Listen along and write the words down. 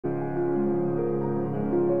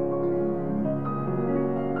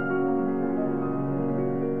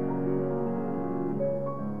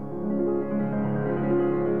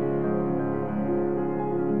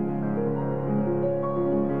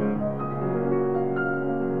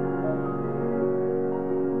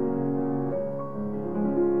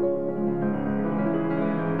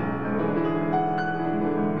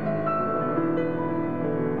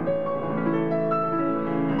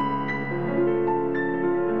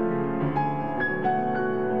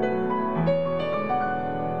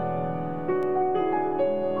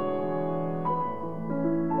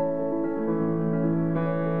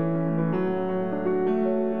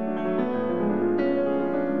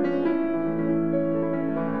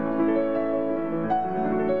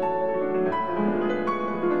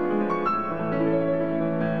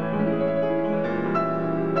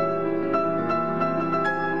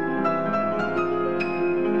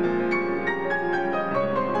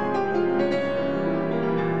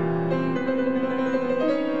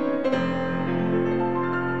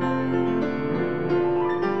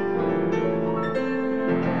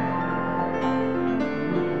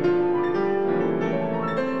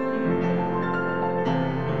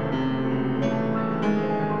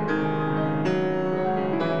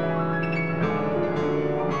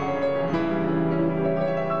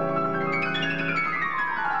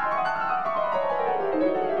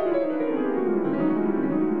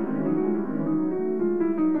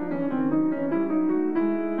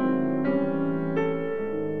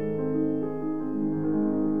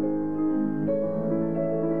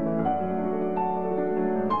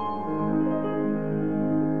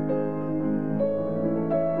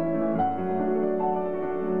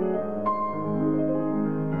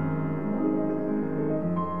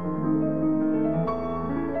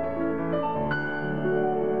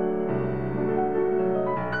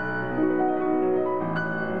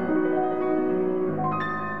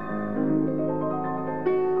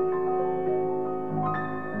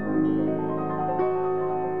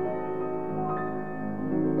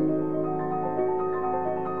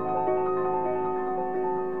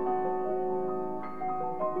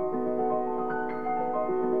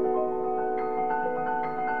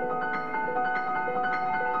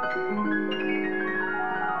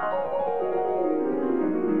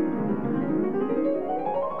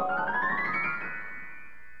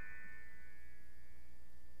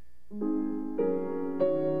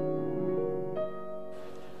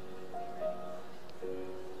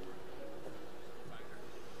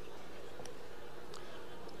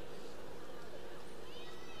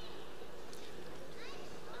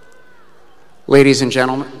Ladies and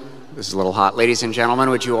gentlemen, this is a little hot. Ladies and gentlemen,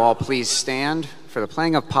 would you all please stand for the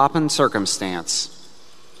playing of Poppin' Circumstance.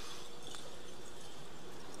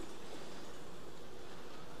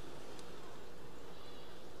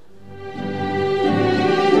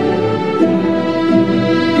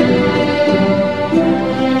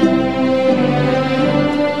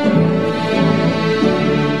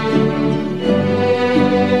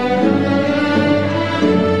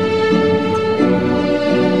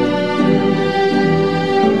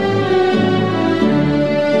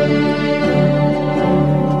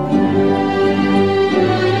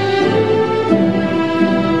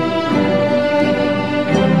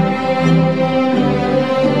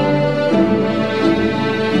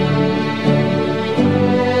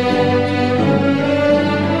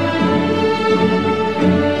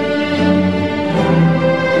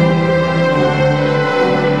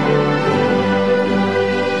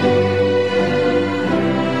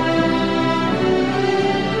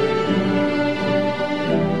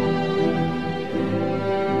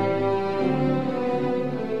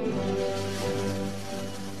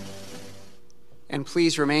 And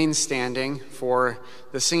please remain standing for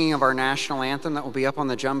the singing of our national anthem that will be up on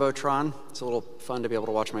the Jumbotron. It's a little fun to be able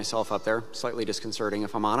to watch myself up there, slightly disconcerting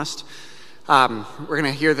if I'm honest. We're going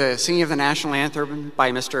to hear the singing of the national anthem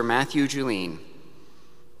by Mr. Matthew Julien.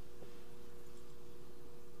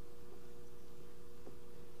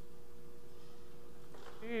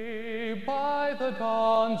 By the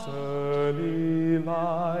dawn's early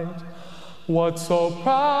light, what so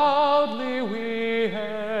proudly we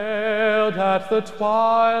hailed at the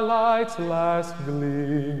twilight's last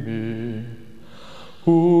gleaming,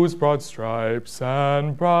 whose broad stripes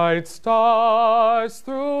and bright stars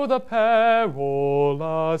through the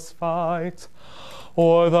perilous fight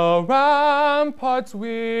o'er the ramparts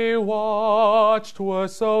we watched were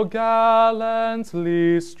so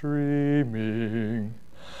gallantly streaming.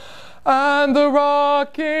 And the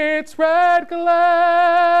rocket's red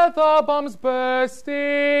glare, the bombs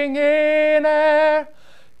bursting in air,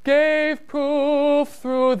 gave proof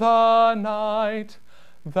through the night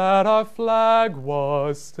that our flag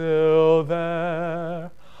was still there.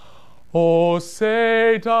 Oh,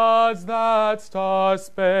 say does that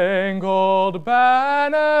star-spangled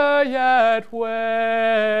banner yet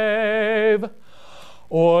wave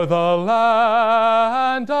o'er the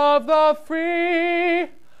land of the free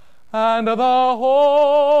and the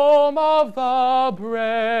home of the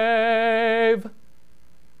brave.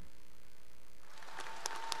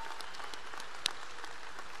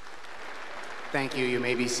 Thank you. You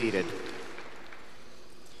may be seated.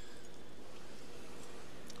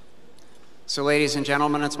 So, ladies and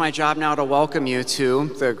gentlemen, it's my job now to welcome you to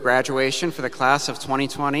the graduation for the class of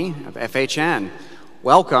 2020 of FHN.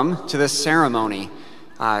 Welcome to this ceremony.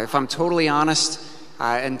 If I'm totally honest,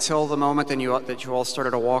 until the moment that you all started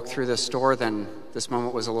to walk through this door, then this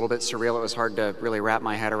moment was a little bit surreal. It was hard to really wrap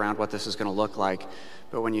my head around what this is going to look like.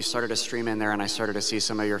 But when you started to stream in there and I started to see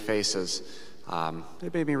some of your faces,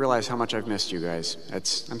 it made me realize how much I've missed you guys.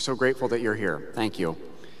 I'm so grateful that you're here. Thank you.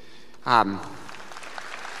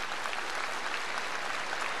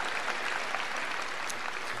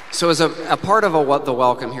 So as a part of the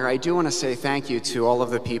welcome here, I do want to say thank you to all of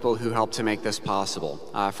the people who helped to make this possible.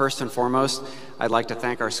 First and foremost, I'd like to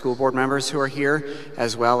thank our school board members who are here,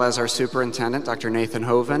 as well as our superintendent, Dr. Nathan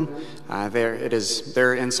Hoven. It is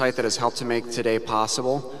their insight that has helped to make today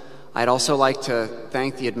possible. I'd also like to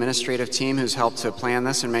thank the administrative team who's helped to plan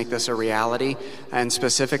this and make this a reality. And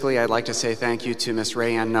specifically, I'd like to say thank you to Miss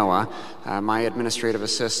Rayanne Noah, my administrative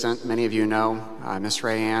assistant. Many of you know Miss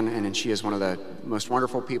Rayanne, and she is one of the most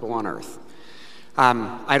wonderful people on earth.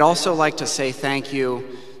 I'd also like to say thank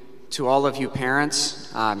you to all of you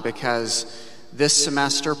parents, because this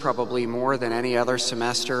semester, probably more than any other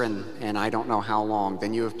semester, and I don't know how long,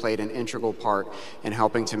 then you have played an integral part in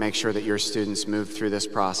helping to make sure that your students moved through this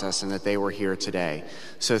process and that they were here today.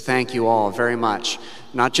 So thank you all very much,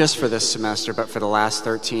 not just for this semester, but for the last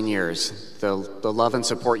 13 years. The love and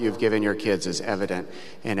support you've given your kids is evident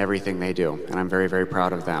in everything they do, and I'm very, very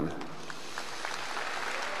proud of them.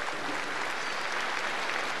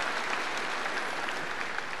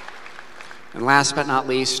 And last but not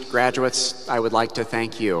least, graduates, I would like to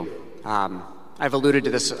thank you. I've alluded to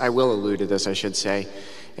this, I will allude to this, I should say,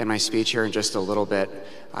 in my speech here in just a little bit.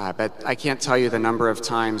 But I can't tell you the number of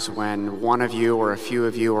times when one of you or a few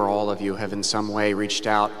of you or all of you have in some way reached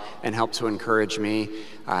out and helped to encourage me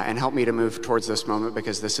and help me to move towards this moment,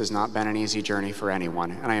 because this has not been an easy journey for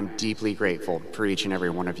anyone. And I am deeply grateful for each and every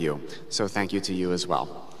one of you. So thank you to you as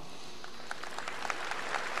well.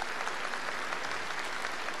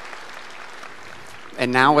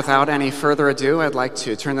 And now, without any further ado, I'd like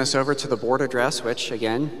to turn this over to the board address, which,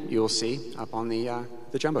 again, you will see up on the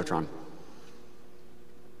Jumbotron.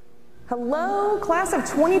 Hello, class of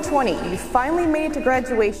 2020. You finally made it to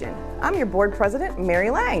graduation. I'm your board president, Mary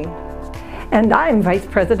Lang. And I'm Vice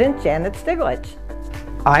President Janet Stiglitz.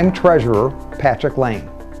 I'm Treasurer Patrick Lane.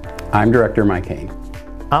 I'm Director Mike Hain.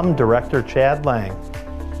 I'm Director Chad Lang.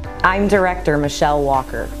 I'm Director Michelle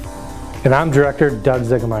Walker. And I'm Director Doug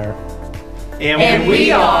Ziegemeyer. And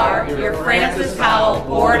we are your Francis Howell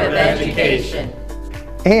Board of Education.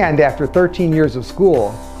 And after 13 years of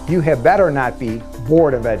school, you had better not be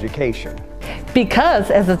Board of Education.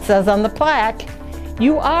 Because, as it says on the plaque,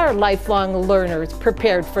 you are lifelong learners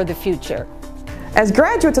prepared for the future. As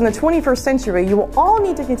graduates in the 21st century, you will all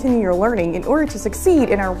need to continue your learning in order to succeed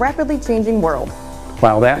in our rapidly changing world.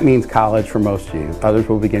 While that means college for most of you, others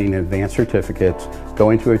will be getting advanced certificates,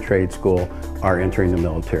 going to a trade school, or entering the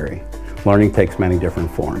military. Learning takes many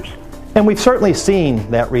different forms. And we've certainly seen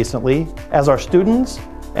that recently as our students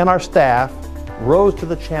and our staff rose to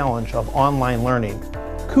the challenge of online learning.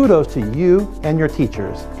 Kudos to you and your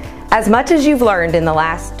teachers. As much as you've learned in the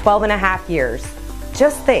last 12 and a half years,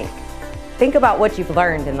 just think about what you've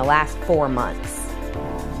learned in the last 4 months.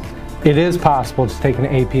 It is possible to take an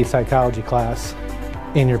AP psychology class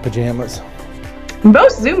in your pajamas.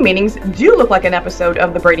 Most Zoom meetings do look like an episode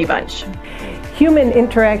of the Brady Bunch. Human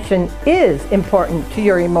interaction is important to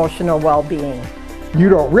your emotional well-being. You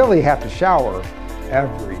don't really have to shower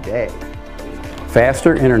every day.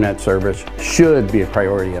 Faster internet service should be a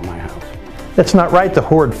priority at my house. It's not right to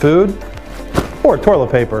hoard food or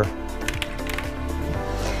toilet paper.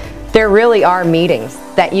 There really are meetings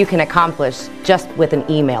that you can accomplish just with an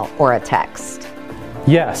email or a text.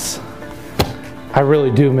 Yes, I really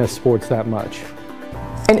do miss sports that much.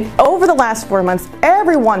 And over the last 4 months,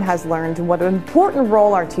 everyone has learned what an important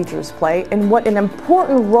role our teachers play and what an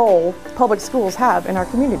important role public schools have in our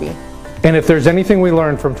community. And if there's anything we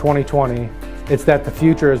learned from 2020, it's that the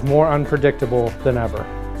future is more unpredictable than ever.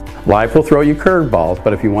 Life will throw you curveballs,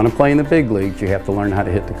 but if you want to play in the big leagues, you have to learn how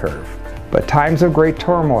to hit the curve. But times of great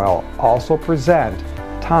turmoil also present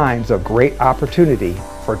times of great opportunity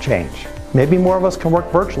for change. Maybe more of us can work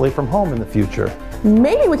virtually from home in the future.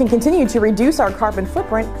 Maybe we can continue to reduce our carbon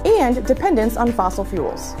footprint and dependence on fossil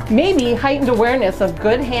fuels. Maybe heightened awareness of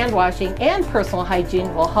good hand washing and personal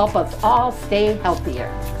hygiene will help us all stay healthier.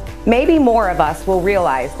 Maybe more of us will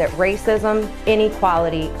realize that racism,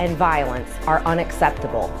 inequality, and violence are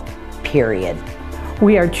unacceptable, period.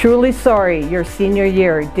 We are truly sorry your senior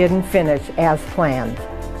year didn't finish as planned.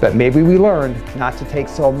 But maybe we learned not to take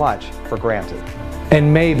so much for granted.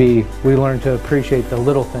 And maybe we learned to appreciate the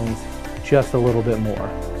little things just a little bit more.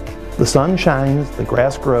 The sun shines, the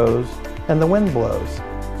grass grows, and the wind blows.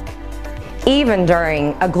 Even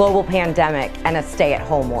during a global pandemic and a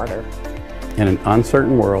stay-at-home order. In an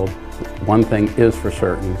uncertain world, one thing is for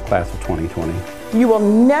certain, class of 2020. You will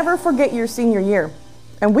never forget your senior year,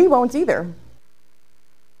 and we won't either.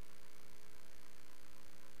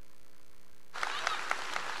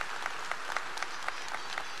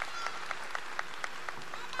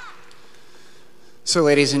 So,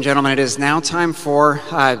 ladies and gentlemen, it is now time for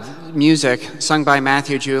music sung by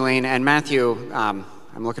Matthew Julien. And Matthew, I'm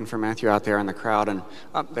looking for Matthew out there in the crowd, and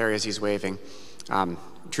there he is, he's waving.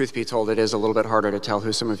 Truth be told, it is a little bit harder to tell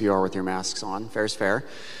who some of you are with your masks on. Fair's fair.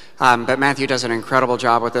 But Matthew does an incredible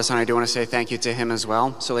job with this, and I do want to say thank you to him as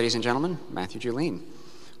well. So, ladies and gentlemen, Matthew Julien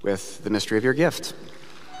with The Mystery of Your Gift.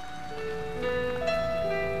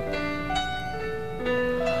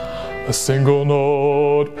 A single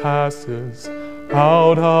note passes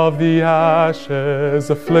out of the ashes,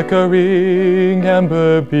 a flickering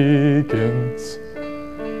ember begins.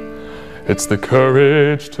 It's the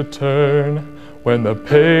courage to turn when the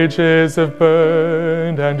pages have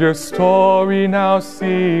burned and your story now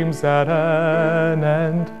seems at an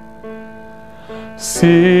end.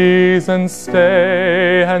 Seasons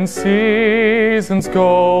stay and seasons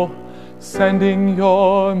go, sending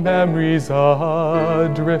your memories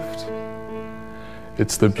adrift.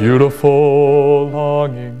 It's the beautiful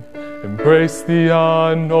longing, embrace the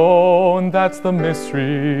unknown, that's the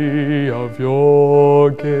mystery of your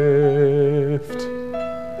gift.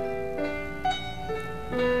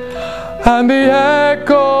 And the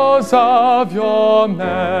echoes of your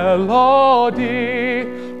melody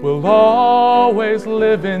will always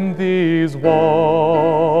live in these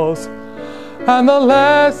walls. And the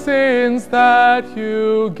lessons that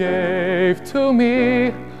you gave to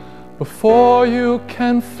me, before you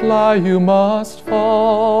can fly, you must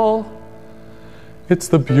fall. It's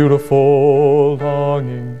the beautiful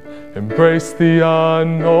longing, Embrace the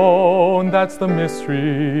unknown, that's the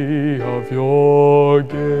mystery of your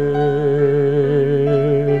gift.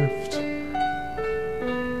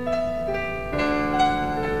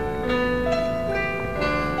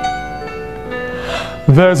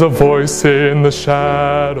 There's a voice in the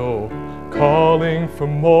shadow calling for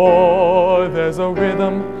more. There's a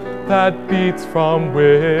rhythm that beats from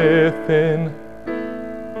within,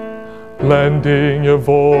 blending your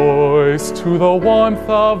voice to the warmth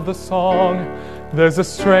of the song. There's a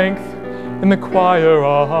strength in the choir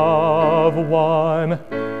of one.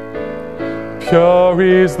 Pure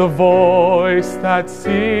is the voice that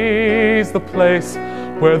sees the place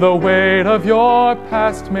where the weight of your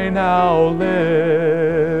past may now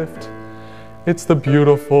lift. It's the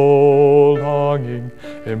beautiful longing.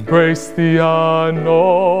 Embrace the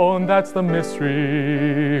unknown, that's the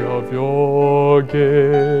mystery of your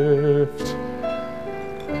gift.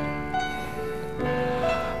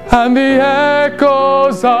 And the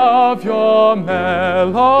echoes of your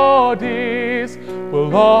melodies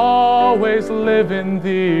will always live in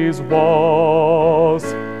these walls.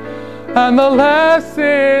 And the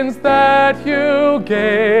lessons that you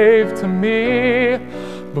gave to me,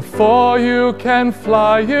 before you can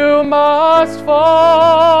fly, you must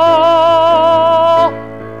fall.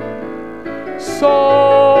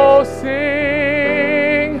 So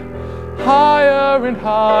sing higher and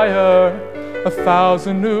higher,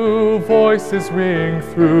 1,000 new voices ring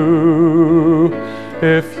through.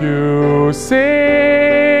 If you sing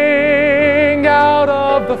out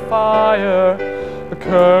of the fire, the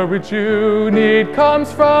courage you need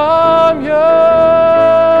comes from you.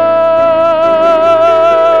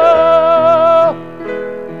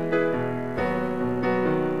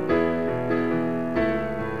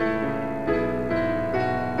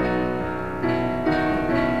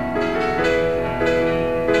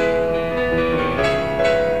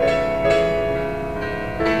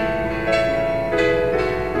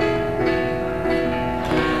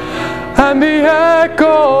 And the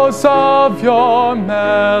echoes of your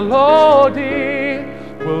melody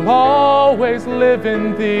will always live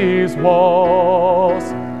in these walls.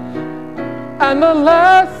 And the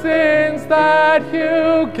lessons that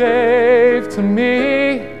you gave to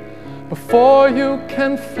me, before you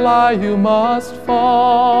can fly, you must fall.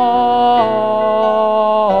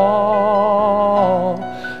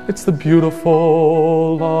 It's the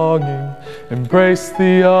beautiful longing. Embrace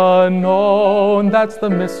the unknown, that's the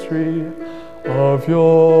mystery of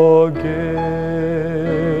your gift.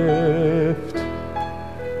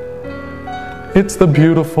 It's the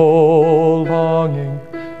beautiful longing.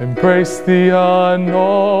 Embrace the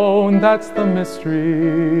unknown, that's the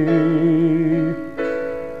mystery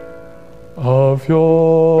of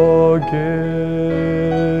your gift.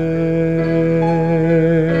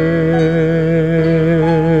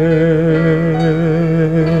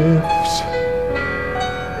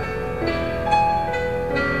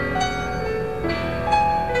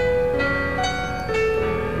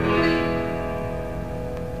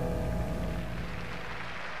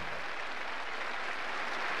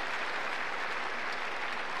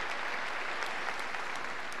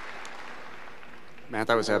 Matt,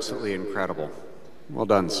 that was absolutely incredible. Well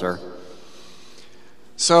done, sir.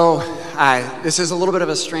 So this is a little bit of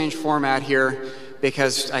a strange format here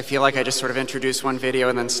because I feel like I just sort of introduce one video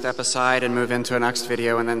and then step aside and move into a next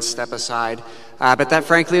video and then step aside. But that,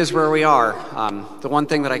 frankly, is where we are. The one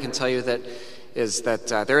thing that I can tell you is that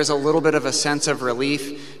there is a little bit of a sense of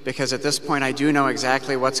relief because at this point I do know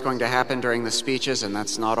exactly what's going to happen during the speeches, and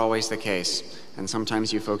that's not always the case. And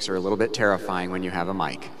sometimes you folks are a little bit terrifying when you have a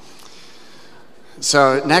mic.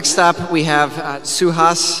 So next up we have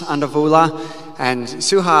Suhas Andavula. And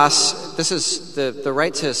Suhas, this is the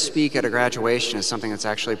right to speak at a graduation is something that's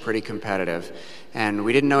actually pretty competitive. And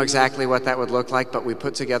we didn't know exactly what that would look like, but we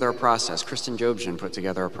put together a process. Kristen Jobjan put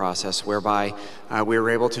together a process whereby we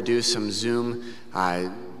were able to do some Zoom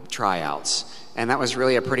tryouts. And that was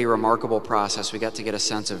really a pretty remarkable process. We got to get a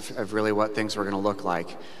sense of really what things were going to look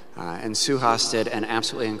like. And Suhas did an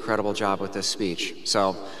absolutely incredible job with this speech. So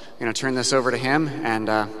I'm going to turn this over to him, and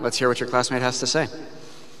let's hear what your classmate has to say.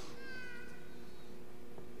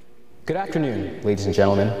 Good afternoon, ladies and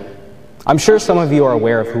gentlemen. I'm sure some of you are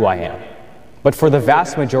aware of who I am, but for the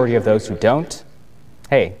vast majority of those who don't,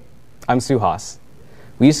 hey, I'm Suhas.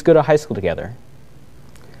 We used to go to high school together.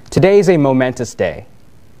 Today is a momentous day.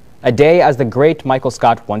 A day, as the great Michael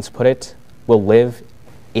Scott once put it, will live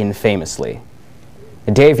infamously.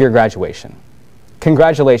 The day of your graduation.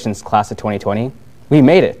 Congratulations, class of 2020. We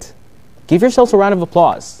made it. Give yourselves a round of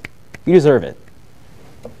applause. You deserve it.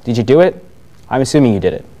 Did you do it? I'm assuming you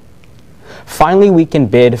did it. Finally, we can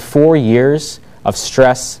bid 4 years of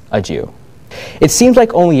stress adieu. It seems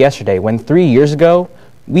like only yesterday when 3 years ago,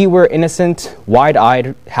 we were innocent,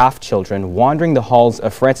 wide-eyed half-children wandering the halls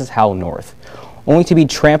of Francis Howell North, only to be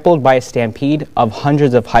trampled by a stampede of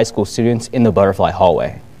hundreds of high school students in the butterfly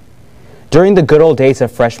hallway. During the good old days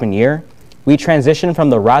of freshman year, we transitioned from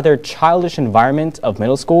the rather childish environment of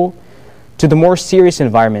middle school to the more serious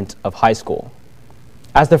environment of high school.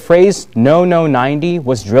 As the phrase "no, no, 90"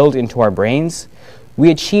 was drilled into our brains, we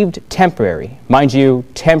achieved temporary, mind you,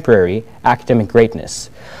 temporary academic greatness,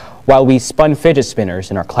 while we spun fidget spinners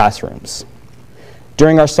in our classrooms.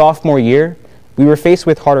 During our sophomore year, we were faced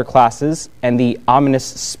with harder classes and the ominous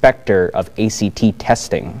specter of ACT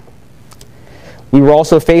testing. We were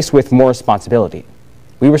also faced with more responsibility.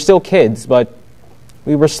 We were still kids, but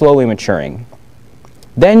we were slowly maturing.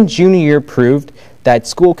 Then junior year proved that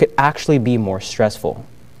school could actually be more stressful.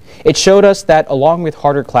 It showed us that along with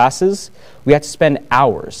harder classes, we had to spend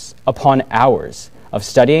hours upon hours of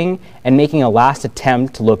studying and making a last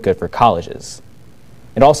attempt to look good for colleges.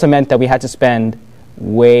 It also meant that we had to spend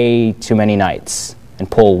way too many nights and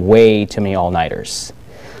pull way too many all-nighters.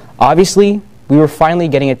 Obviously, we were finally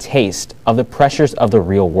getting a taste of the pressures of the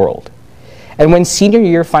real world. And when senior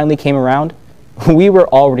year finally came around, we were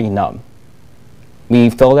already numb. We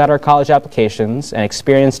filled out our college applications and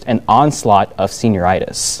experienced an onslaught of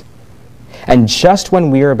senioritis. And just when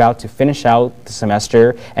we were about to finish out the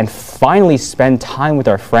semester and finally spend time with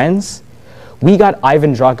our friends, we got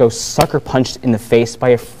Ivan Drago sucker punched in the face by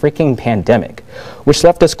a freaking pandemic, which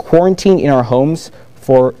left us quarantined in our homes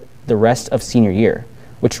for the rest of senior year,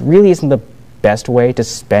 which really isn't the best way to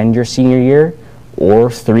spend your senior year or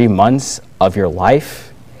 3 months of your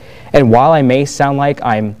life. And while I may sound like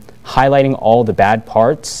I'm highlighting all the bad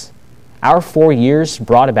parts, our 4 years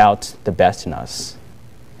brought about the best in us.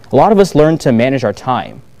 A lot of us learned to manage our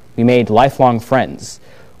time. We made lifelong friends.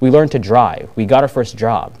 We learned to drive. We got our first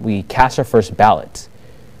job. We cast our first ballot.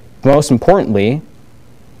 Most importantly,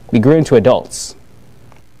 we grew into adults.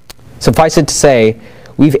 Suffice it to say,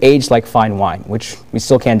 we've aged like fine wine, which we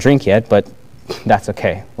still can't drink yet, but that's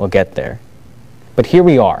okay. We'll get there. But here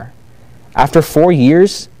we are. After 4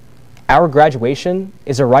 years, our graduation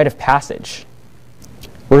is a rite of passage.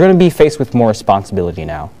 We're going to be faced with more responsibility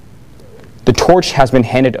now. The torch has been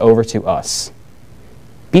handed over to us.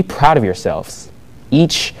 Be proud of yourselves,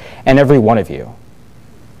 each and every one of you.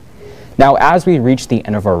 Now, as we reach the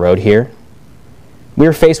end of our road here, we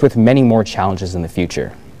are faced with many more challenges in the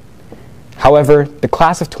future. However, the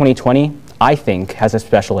class of 2020, I think, has a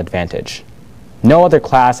special advantage. No other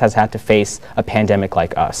class has had to face a pandemic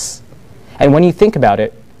like us. And when you think about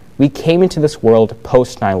it, we came into this world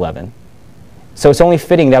post 9/11. So it's only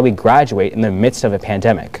fitting that we graduate in the midst of a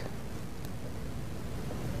pandemic.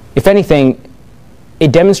 If anything,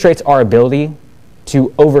 it demonstrates our ability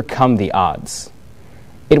to overcome the odds.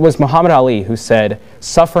 It was Muhammad Ali who said,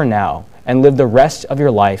 "Suffer now and live the rest of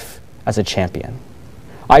your life as a champion."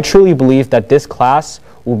 I truly believe that this class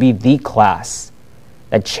will be the class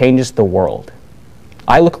that changes the world.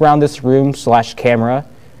 I look around this room/camera,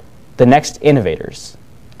 the next innovators,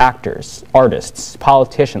 actors, artists,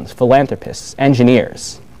 politicians, philanthropists,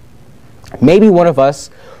 engineers. Maybe one of us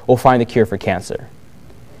will find the cure for cancer.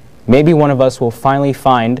 Maybe one of us will finally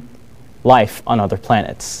find life on other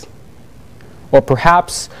planets. Or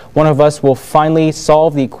perhaps one of us will finally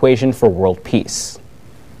solve the equation for world peace.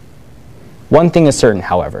 One thing is certain,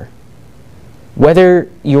 however. Whether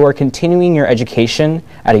you are continuing your education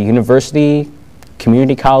at a university,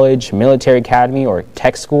 community college, military academy, or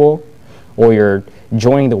tech school, or you're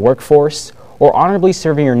joining the workforce, or honorably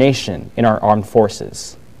serving your nation in our armed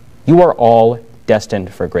forces, you are all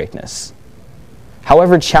destined for greatness.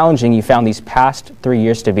 However challenging you found these past 3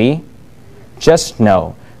 years to be, just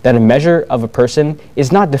know that a measure of a person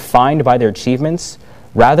is not defined by their achievements,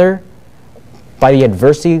 rather by the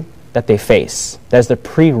adversity that they face. That is the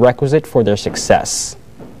prerequisite for their success.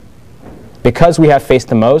 Because we have faced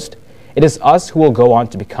the most, it is us who will go on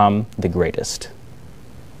to become the greatest.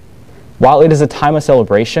 While it is a time of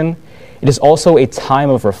celebration, it is also a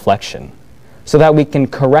time of reflection, so that we can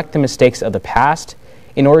correct the mistakes of the past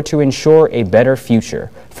in order to ensure a better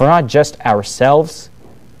future for not just ourselves,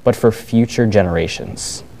 but for future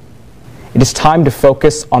generations. It is time to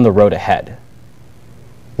focus on the road ahead.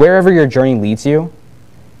 Wherever your journey leads you,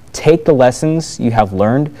 take the lessons you have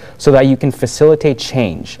learned so that you can facilitate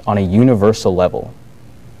change on a universal level.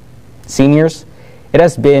 Seniors, it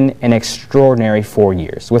has been an extraordinary 4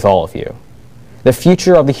 years with all of you. The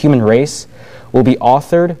future of the human race will be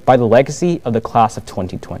authored by the legacy of the class of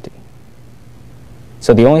 2020.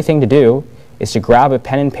 So the only thing to do is to grab a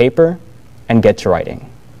pen and paper and get to writing.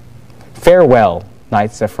 Farewell,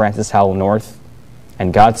 Knights of Francis Howell North.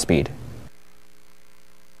 and Godspeed.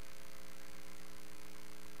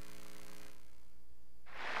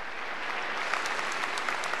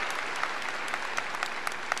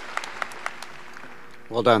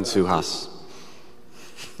 Well done, Suhas.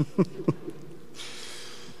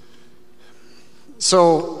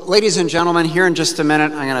 So, ladies and gentlemen, here in just a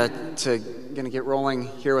minute, I'm going to get rolling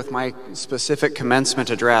here with my specific commencement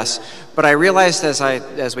address. But I realized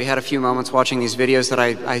as we had a few moments watching these videos that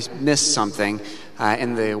I missed something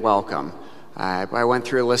in the welcome. I went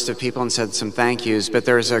through a list of people and said some thank yous, but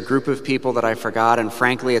there's a group of people that I forgot, and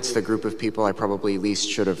frankly, it's the group of people I probably least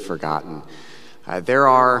should have forgotten.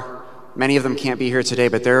 Many of them can't be here today,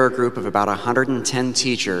 but there are a group of about 110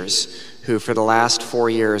 teachers who for the last 4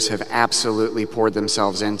 years have absolutely poured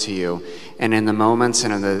themselves into you. And in the moments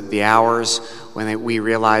and in the hours when we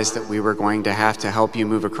realized that we were going to have to help you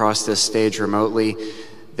move across this stage remotely,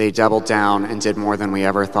 they doubled down and did more than we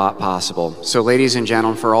ever thought possible. So ladies and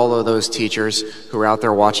gentlemen, for all of those teachers who are out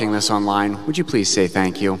there watching this online, would you please say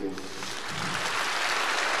thank you?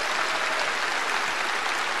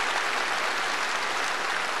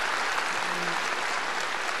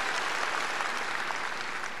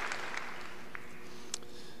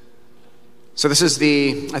 So I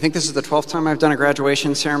think this is the 12th time I've done a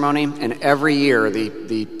graduation ceremony, and every year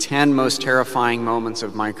the 10 most terrifying moments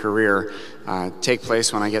of my career take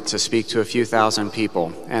place when I get to speak to a few thousand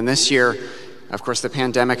people. And this year, of course, the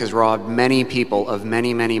pandemic has robbed many people of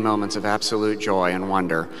many, many moments of absolute joy and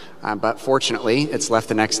wonder. But fortunately, it's left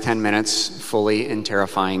the next 10 minutes fully in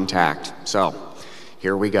terrifying tact. So,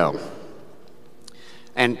 here we go.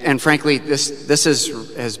 And frankly, this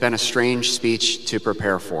has been a strange speech to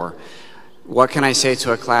prepare for. What can I say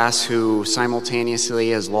to a class who simultaneously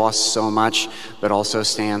has lost so much, but also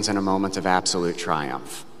stands in a moment of absolute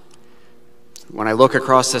triumph? When I look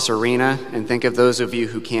across this arena and think of those of you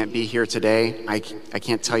who can't be here today, I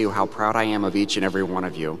can't tell you how proud I am of each and every one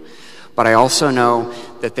of you. But I also know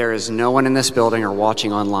that there is no one in this building or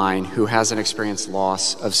watching online who hasn't experienced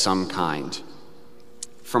loss of some kind.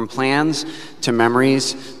 From plans to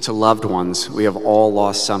memories to loved ones, we have all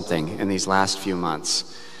lost something in these last few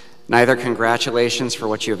months. Neither congratulations for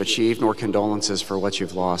what you have achieved nor condolences for what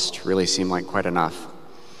you've lost really seem like quite enough.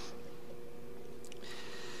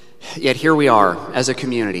 Yet here we are as a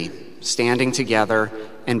community, standing together,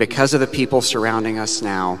 and because of the people surrounding us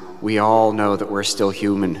now, we all know that we're still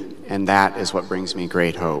human, and that is what brings me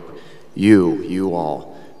great hope. You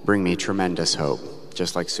all, bring me tremendous hope,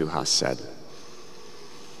 just like Suhas said.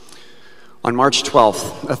 On March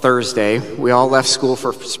 12th, a Thursday, we all left school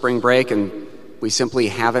for spring break, and we simply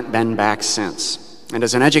haven't been back since. And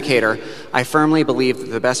as an educator, I firmly believe that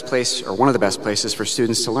the best place, or one of the best places for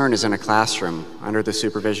students to learn is in a classroom under the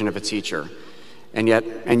supervision of a teacher. And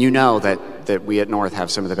you know that we at North have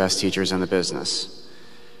some of the best teachers in the business.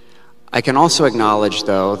 I can also acknowledge,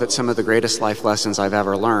 though, that some of the greatest life lessons I've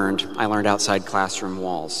ever learned, I learned outside classroom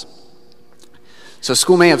walls. So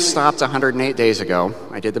school may have stopped 108 days ago.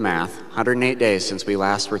 I did the math. 108 days since we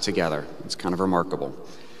last were together. It's kind of remarkable.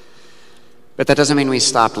 But that doesn't mean we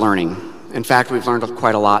stopped learning. In fact, we've learned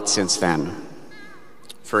quite a lot since then.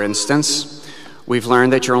 For instance, we've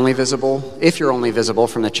learned that if you're only visible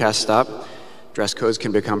from the chest up, dress codes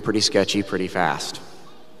can become pretty sketchy pretty fast.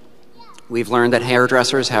 We've learned that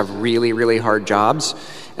hairdressers have really, really hard jobs,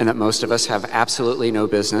 and that most of us have absolutely no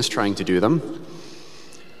business trying to do them.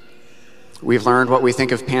 We've learned what we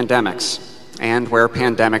think of pandemics, and where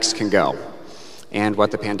pandemics can go, and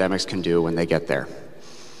what the pandemics can do when they get there.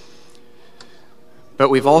 But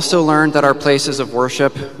we've also learned that our places of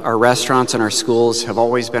worship, our restaurants, and our schools have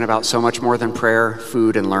always been about so much more than prayer,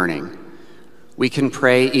 food, and learning. We can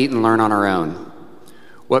pray, eat, and learn on our own.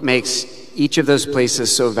 What makes each of those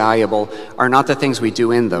places so valuable are not the things we do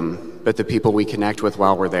in them, but the people we connect with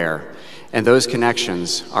while we're there. And those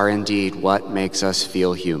connections are indeed what makes us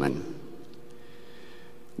feel human.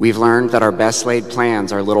 We've learned that our best laid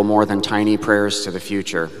plans are little more than tiny prayers to the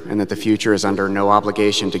future, and that the future is under no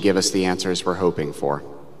obligation to give us the answers we're hoping for.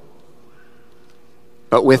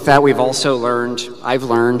 But with that, I've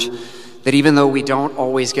learned that even though we don't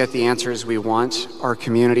always get the answers we want, our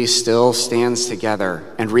community still stands together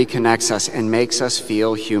and reconnects us and makes us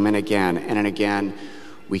feel human again. And again,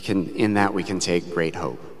 we can take great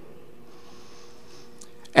hope.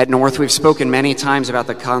 At North, we've spoken many times about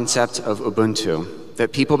the concept of Ubuntu,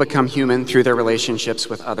 that people become human through their relationships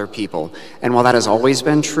with other people. And while that has always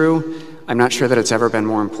been true, I'm not sure that it's ever been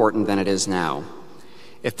more important than it is now.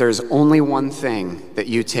 If there's only one thing that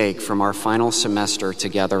you take from our final semester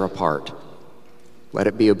together apart, let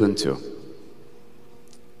it be Ubuntu.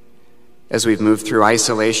 as we've moved through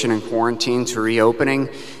isolation and quarantine to reopening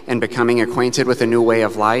and becoming acquainted with a new way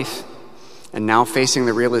of life, and now facing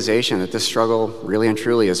the realization that this struggle really and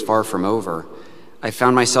truly is far from over, I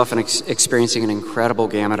found myself experiencing an incredible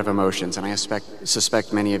gamut of emotions, and I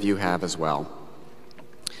suspect many of you have as well.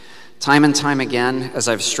 Time and time again, as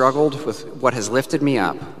I've struggled with what has lifted me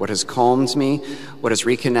up, what has calmed me, what has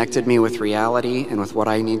reconnected me with reality and with what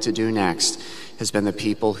I need to do next, has been the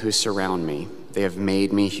people who surround me. They have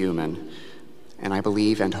made me human, and I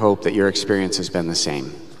believe and hope that your experience has been the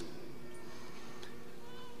same.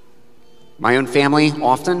 My own family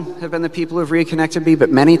often have been the people who have reconnected me, but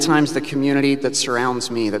many times the community that surrounds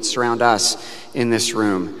me, that surround us in this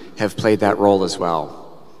room, have played that role as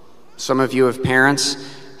well. Some of you as parents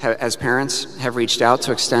have reached out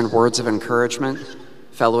to extend words of encouragement.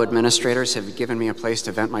 Fellow administrators have given me a place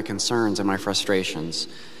to vent my concerns and my frustrations.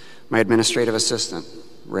 My administrative assistant,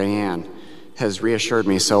 Rayanne, has reassured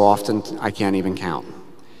me so often I can't even count.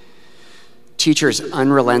 Teachers'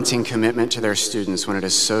 unrelenting commitment to their students when it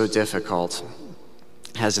is so difficult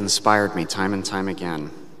has inspired me time and time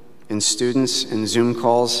again. In students, in Zoom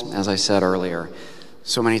calls, as I said earlier,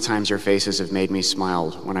 so many times your faces have made me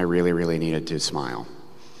smile when I really, really needed to smile.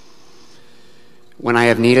 When I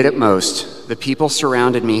have needed it most, the people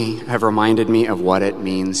surrounded me have reminded me of what it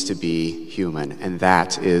means to be human, and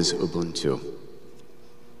that is Ubuntu.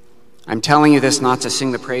 I'm telling you this not to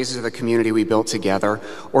sing the praises of the community we built together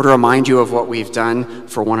or to remind you of what we've done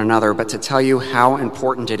for one another, but to tell you how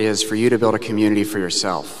important it is for you to build a community for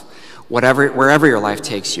yourself. Wherever your life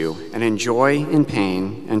takes you, and in joy and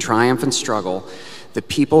pain, and triumph and struggle, the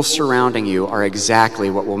people surrounding you are exactly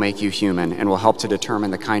what will make you human and will help to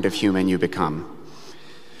determine the kind of human you become.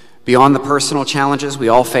 Beyond the personal challenges we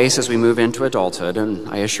all face as we move into adulthood, and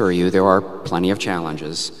I assure you there are plenty of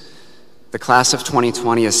challenges, the class of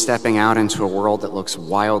 2020 is stepping out into a world that looks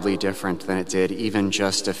wildly different than it did even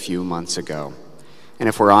just a few months ago. And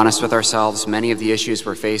if we're honest with ourselves, many of the issues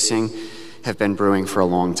we're facing have been brewing for a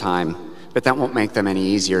long time, but that won't make them any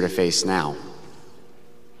easier to face now.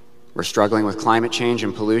 We're struggling with climate change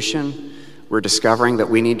and pollution. We're discovering that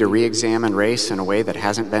we need to re-examine race in a way that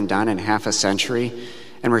hasn't been done in half a century.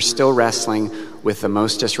 And we're still wrestling with the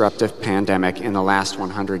most disruptive pandemic in the last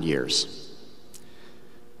 100 years.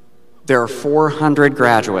 There are 400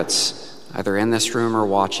 graduates, either in this room or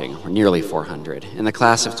watching, or nearly 400, in the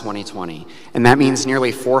class of 2020. And that means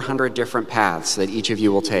nearly 400 different paths that each of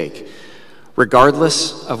you will take.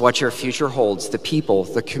 Regardless of what your future holds, the people,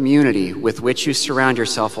 the community with which you surround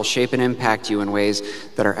yourself will shape and impact you in ways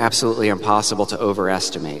that are absolutely impossible to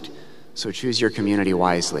overestimate. So choose your community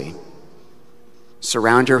wisely.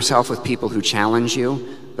 Surround yourself with people who challenge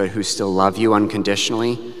you, but who still love you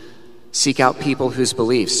unconditionally. Seek out people whose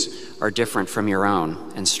beliefs are different from your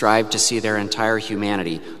own, and strive to see their entire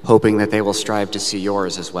humanity, hoping that they will strive to see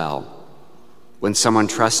yours as well. When someone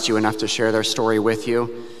trusts you enough to share their story with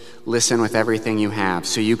you, listen with everything you have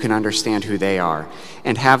so you can understand who they are,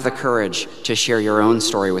 and have the courage to share your own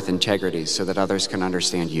story with integrity so that others can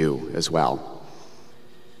understand you as well.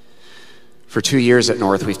 For 2 years at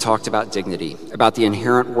North, we've talked about dignity, about the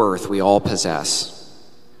inherent worth we all possess.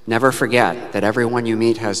 Never forget that everyone you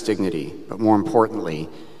meet has dignity, but more importantly,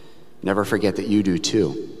 never forget that you do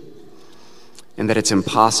too, and that it's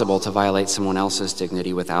impossible to violate someone else's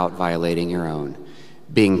dignity without violating your own.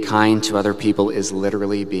 Being kind to other people is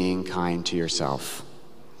literally being kind to yourself.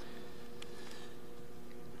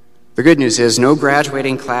 The good news is no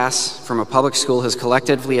graduating class from a public school has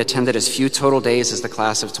collectively attended as few total days as the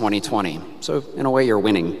class of 2020. So in a way, you're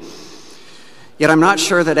winning. Yet I'm not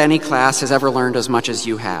sure that any class has ever learned as much as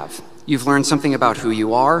you have. You've learned something about who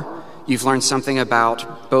you are. You've learned something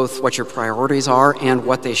about both what your priorities are and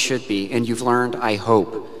what they should be. And you've learned, I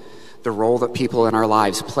hope, the role that people in our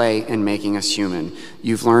lives play in making us human.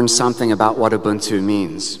 You've learned something about what Ubuntu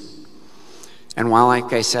means. And while,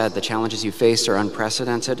 like I said, the challenges you faced are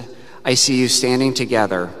unprecedented, I see you standing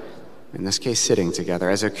together, in this case sitting together,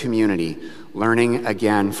 as a community, learning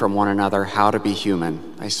again from one another how to be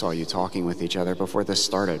human. I saw you talking with each other before this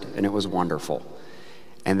started, and it was wonderful.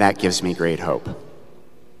 And that gives me great hope.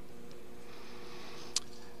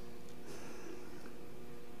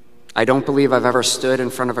 I don't believe I've ever stood in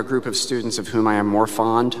front of a group of students of whom I am more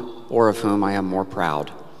fond or of whom I am more proud.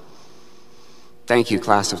 Thank you,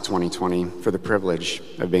 class of 2020, for the privilege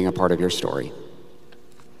of being a part of your story.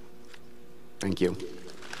 Thank you.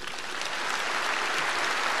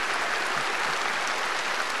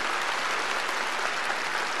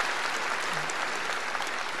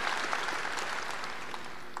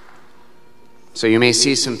 So you may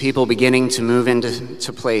see some people beginning to move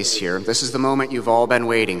into place here. This is the moment you've all been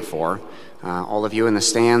waiting for. All of you in the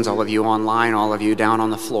stands, all of you online, all of you down on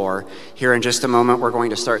the floor. Here in just a moment, we're going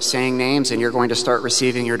to start saying names, and you're going to start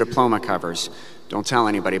receiving your diploma covers. Don't tell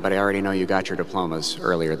anybody, but I already know you got your diplomas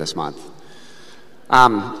earlier this month.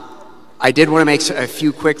 I did want to make a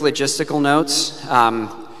few quick logistical notes.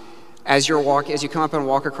 As you come up and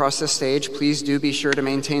walk across the stage, please do be sure to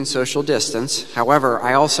maintain social distance. However,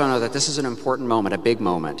 I also know that this is an important moment, a big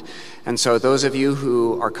moment. And so those of you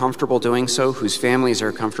who are comfortable doing so, whose families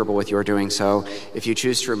are comfortable with your doing so, if you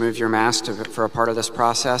choose to remove your mask for a part of this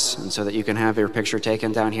process, and so that you can have your picture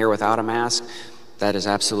taken down here without a mask, that is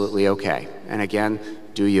absolutely okay. And again,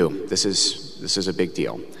 do you. This is a big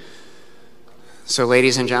deal. So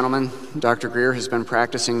ladies and gentlemen, Dr. Greer has been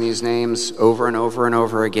practicing these names over and over and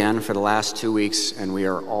over again for the last 2 weeks, and we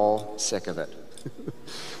are all sick of it.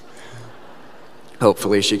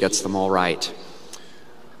 Hopefully she gets them all right.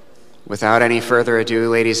 Without any further ado,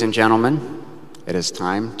 ladies and gentlemen, it is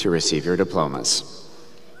time to receive your diplomas.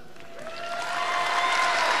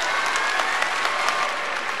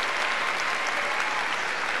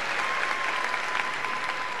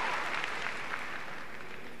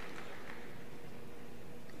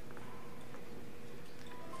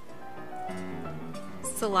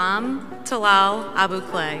 Salam Talal Abu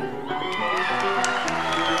Clay.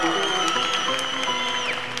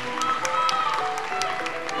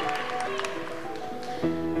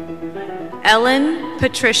 Ellen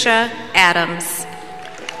Patricia Adams.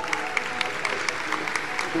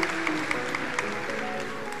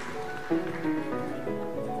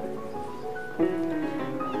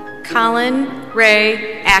 Colin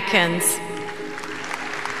Ray Atkins.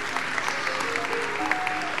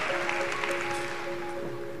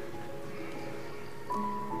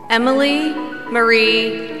 Emily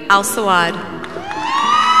Marie Al-Sawad.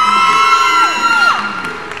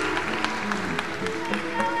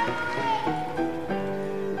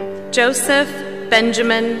 Joseph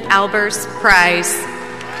Benjamin Albers Prize.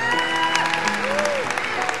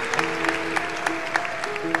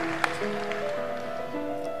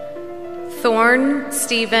 Thorne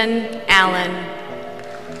Stephen Allen.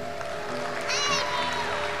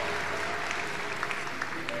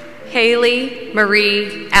 Haley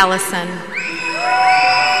Marie Allison.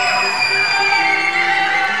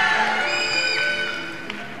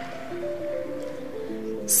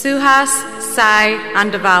 Suhas Sai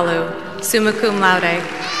Andavalu, summa cum laude.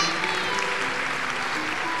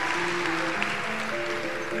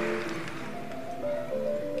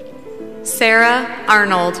 Sarah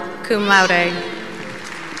Arnold, cum laude.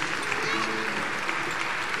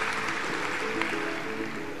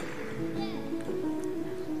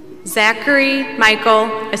 Zachary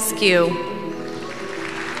Michael Askew.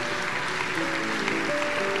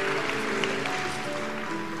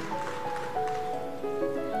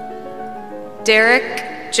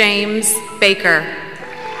 Derek James Baker.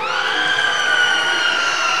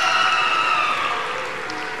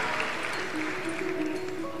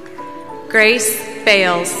 Grace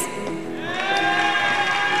Bales.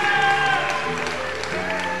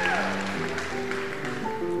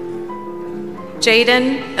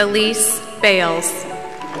 Jaden Elise Bales.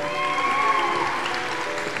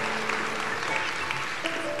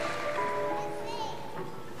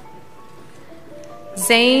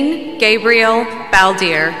 Zane Gabriel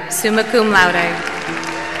Baldier, summa cum laude.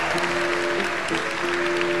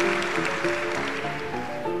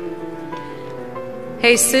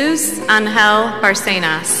 Jesus Angel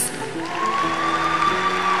Barcenas.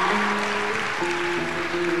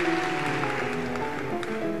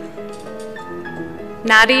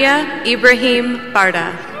 Nadia Ibrahim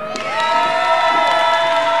Barda.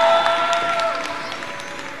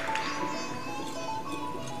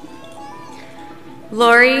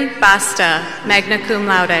 Lori Basta, magna cum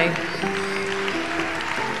laude.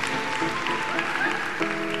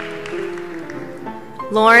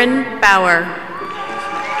 Lauren Bauer.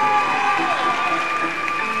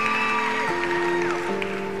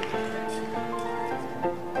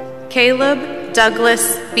 Caleb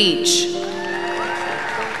Douglas Beach.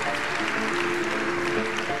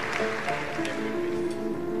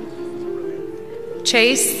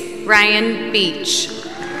 Chase Ryan Beach.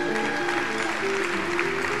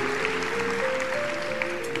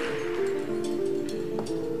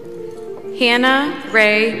 Hannah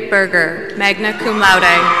Ray Berger, magna cum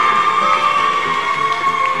laude.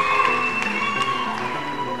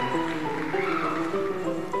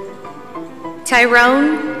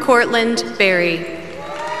 Tyrone Cortland Berry.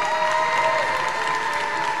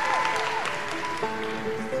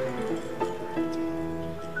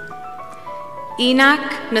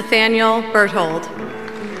 Enoch Nathaniel Berthold.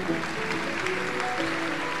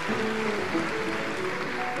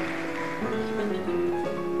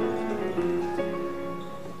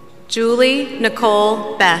 Julie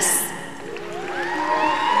Nicole Bess.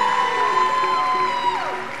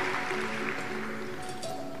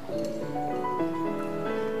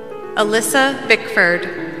 Alyssa Bickford.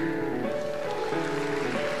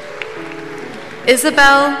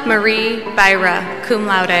 Isabel Marie Byra, cum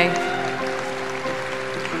laude.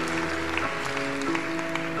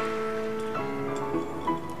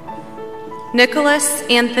 Nicholas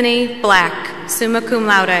Anthony Black, summa cum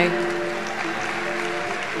laude.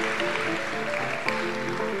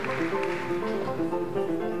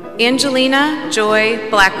 Angelina Joy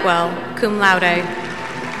Blackwell, cum laude.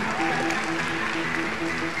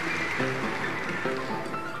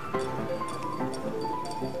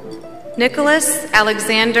 Nicholas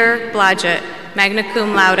Alexander Blodgett, magna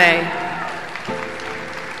cum laude.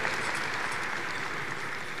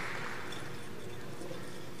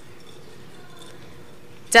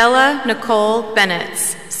 Della Nicole Bennett,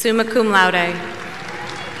 summa cum laude.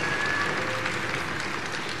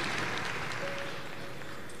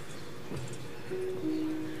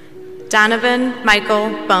 Donovan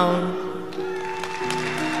Michael Bone.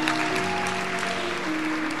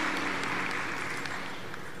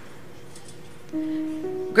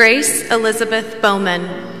 Grace Elizabeth Bowman.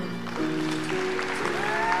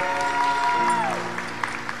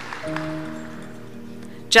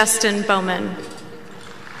 Justin Bowman.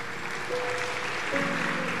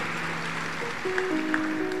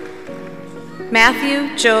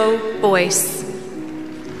 Matthew Joe Boyce.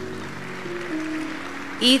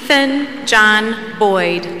 Ethan John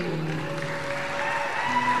Boyd.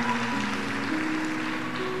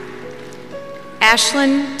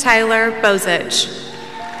 Ashlyn Tyler Bozich.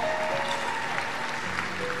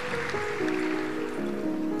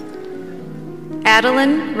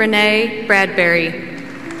 Adeline Renee Bradbury.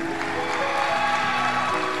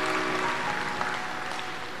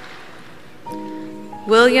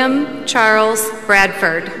 William Charles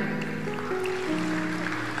Bradford.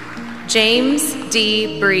 James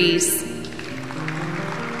D. Breeze.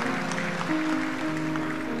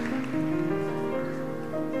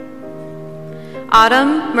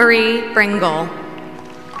 Autumn Marie Bringle.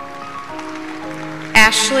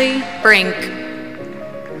 Ashley Brink.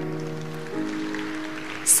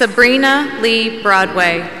 Sabrina Lee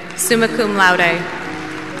Broadway, summa cum laude.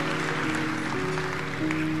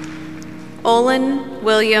 Olin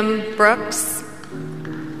William Brooks.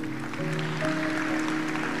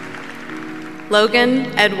 Logan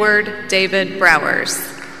Edward David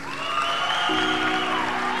Browers.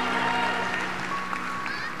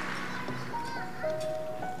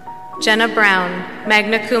 Jenna Brown,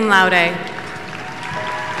 magna cum laude.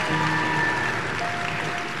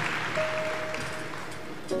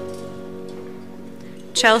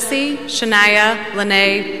 Chelsea Shania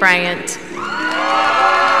Lene Bryant.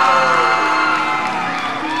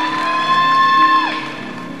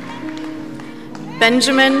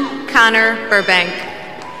 Benjamin Connor Burbank.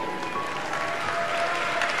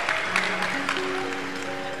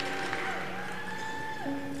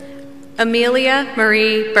 Amelia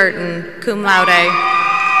Marie Burton, cum laude.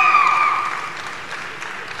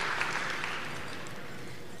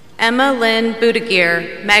 Emma Lynn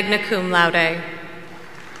Budigir, magna cum laude.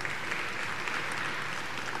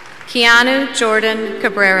 Keanu Jordan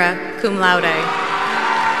Cabrera, cum laude.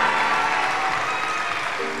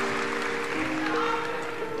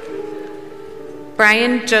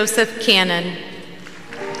 Brian Joseph Cannon.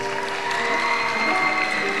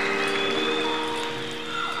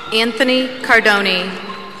 Anthony Cardoni.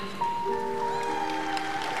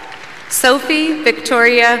 Sophie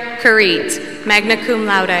Victoria Carit, magna cum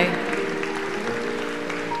laude.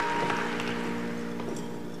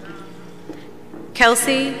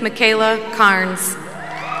 Kelsey Michaela Carnes.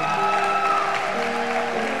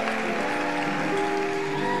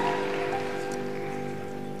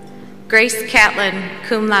 Grace Catlin,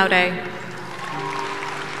 cum laude.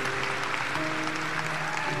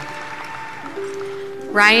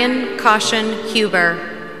 Ryan Caution Huber.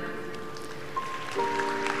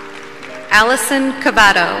 Allison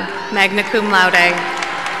Cavato, magna cum laude.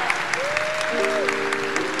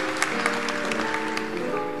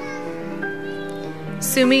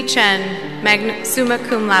 Sumi Chen, summa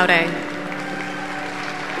cum laude.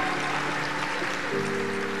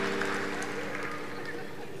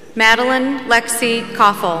 Madeline Lexi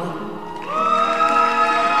Koffel.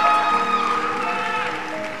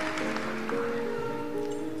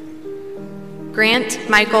 Grant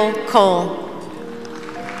Michael Cole.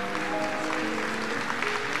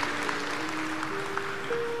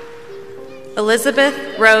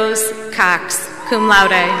 Elizabeth Rose Cox, cum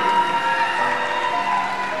laude.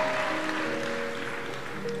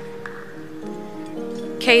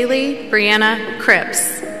 Kaylee Brianna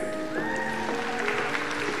Cripps.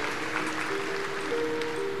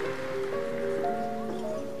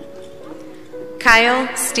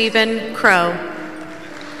 Kyle Stephen Crow.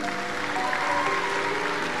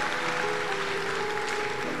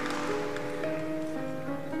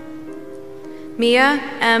 Mia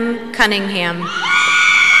M. Cunningham.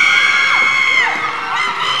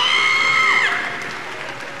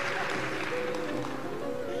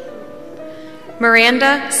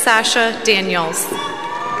 Miranda Sasha Daniels.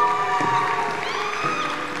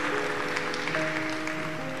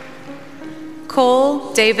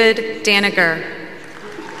 Cole David Daniger.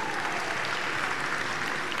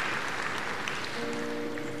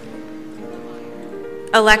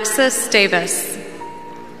 Alexis Davis.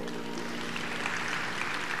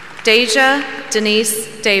 Deja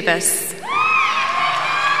Denise Davis.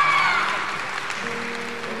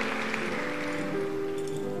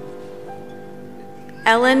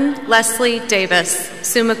 Ellen Leslie Davis,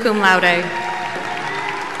 summa cum laude.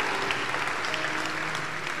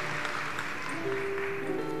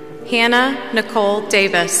 Hannah Nicole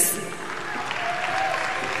Davis.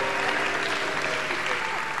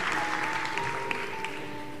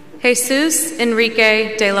 Jesus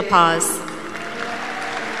Enrique de la Paz.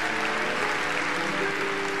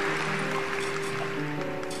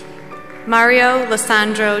 Mario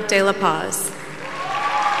Lisandro de la Paz.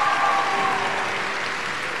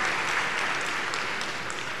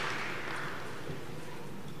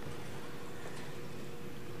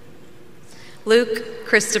 Luke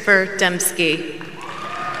Christopher Dembski.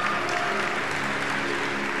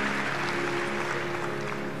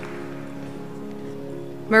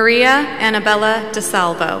 Maria Annabella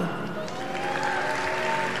DeSalvo.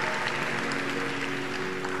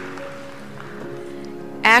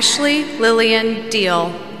 Ashley Lillian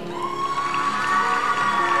Deal.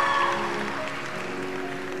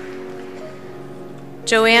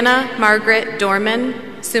 Joanna Margaret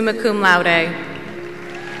Dorman, summa cum laude.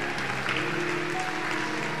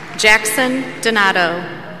 Jackson Donato,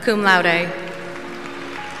 cum laude.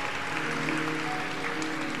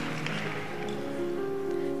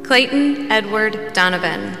 Clayton Edward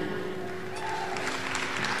Donovan.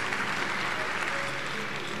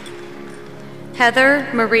 Heather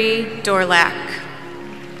Marie Dorlack.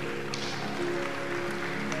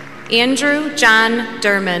 Andrew John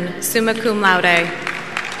Durman, summa cum laude.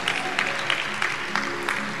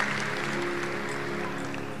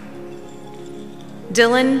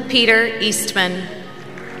 Dylan Peter Eastman.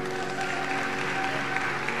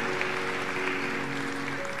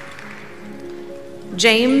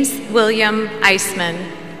 James William Eisman.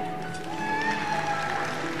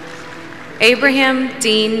 Abraham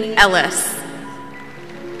Dean Ellis.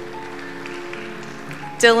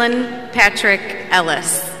 Dylan Patrick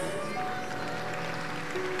Ellis.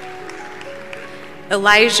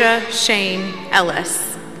 Elijah Shane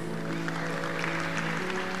Ellis.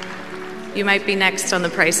 You might be next on The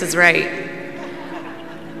Price is Right.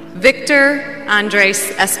 Victor Andres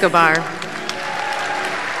Escobar.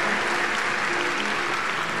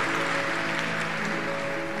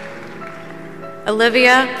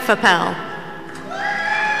 Olivia Fappel.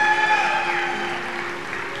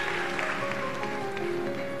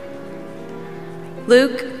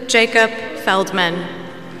 Luke Jacob Feldman.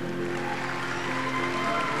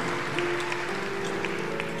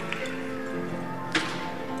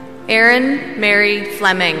 Aaron Mary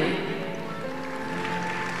Fleming.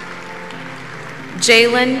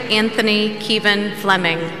 Jalen Anthony Keevan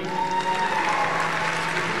Fleming.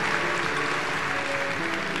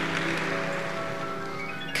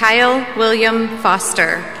 Kyle William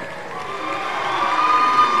Foster.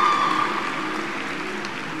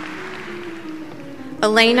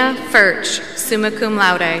 Elena Furch, summa cum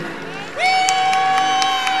laude.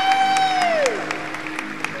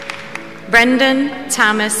 Brendan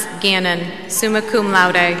Thomas Gannon, summa cum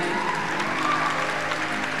laude.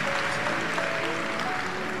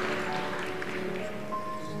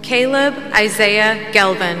 Caleb Isaiah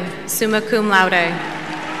Gelvin, summa cum laude.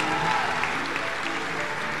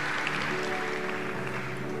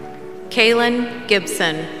 Kaylin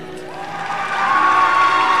Gibson.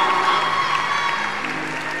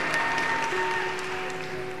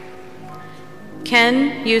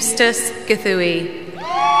 Ken Eustace Githui.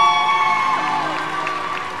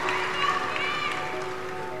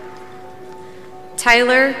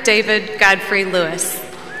 Tyler David Godfrey Lewis.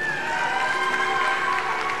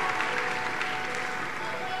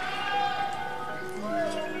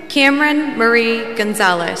 Cameron Marie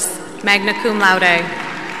Gonzalez. magna cum laude.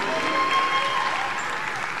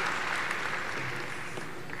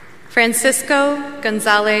 Francisco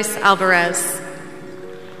Gonzalez Alvarez.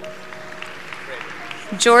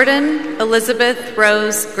 Jordan Elizabeth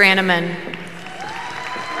Rose Graneman.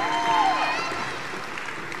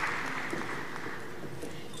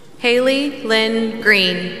 Haley Lynn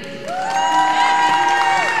Green.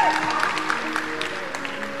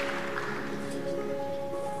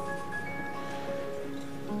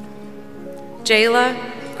 Jayla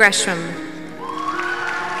Gresham.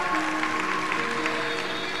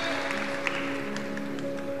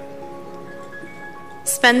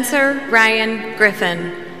 Spencer Ryan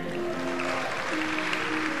Griffin.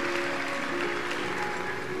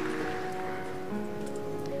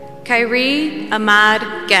 Kyrie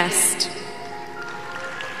Ahmad Guest.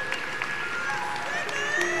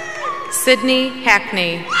 Sydney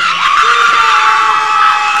Hackney.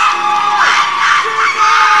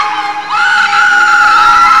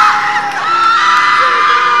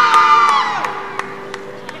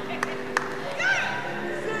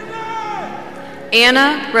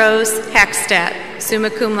 Anna Rose Hackstadt, summa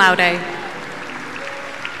cum laude.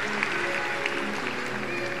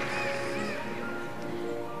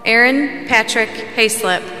 Aaron Patrick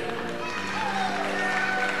Hayslip.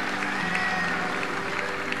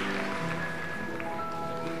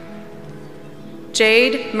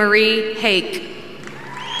 Jade Marie Hake.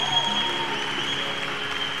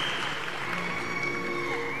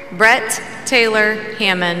 Brett Taylor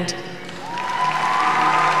Hammond.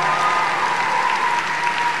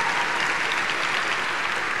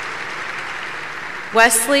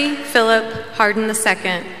 Wesley Philip Harden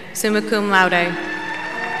II, summa cum laude.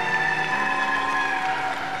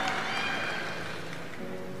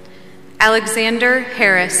 Alexander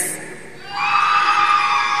Harris.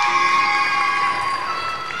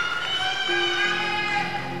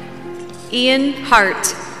 Ian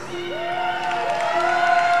Hart.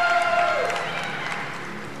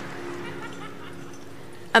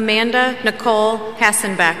 Amanda Nicole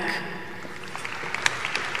Hassenbeck.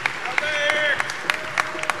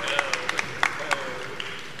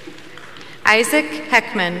 Isaac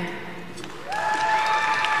Heckman.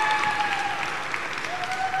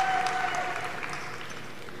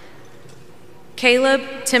 Caleb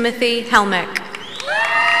Timothy Helmick.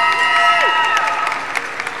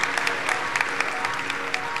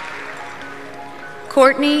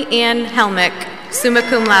 Courtney Ann Helmick, summa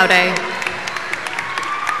cum laude.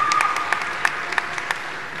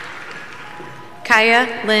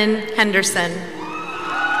 Kaya Lynn Henderson.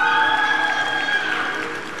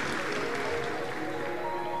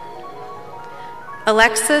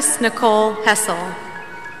 Alexis Nicole Hessel.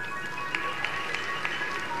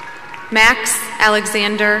 Max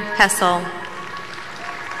Alexander Hessel.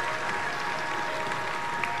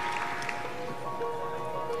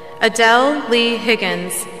 Adele Lee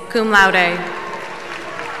Higgins, cum laude.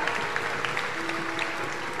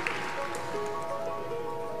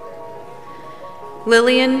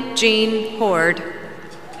 Lillian Jean Horde.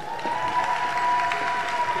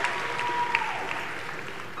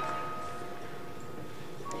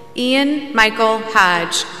 Ian Michael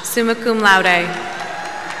Hodge, summa cum laude.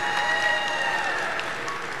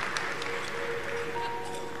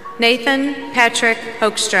 Nathan Patrick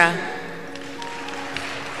Hoekstra.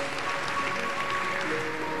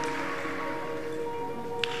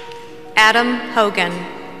 Adam Hogan.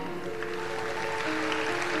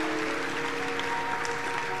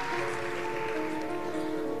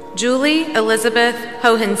 Julie Elizabeth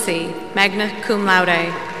Hohensee, magna cum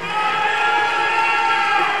laude.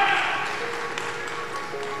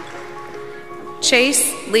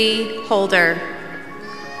 Chase Lee Holder.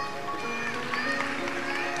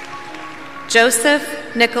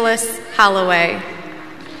 Joseph Nicholas Holloway.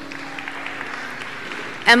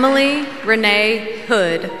 Emily Renee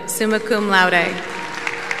Hood, summa cum laude.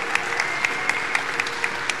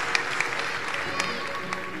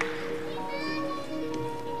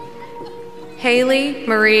 Haley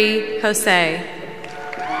Marie Jose.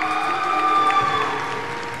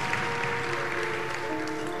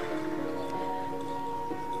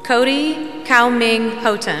 Cody Cao Ming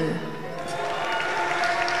Houghton.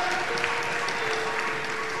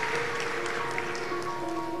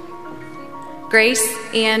 Grace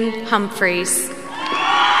Ann Humphreys.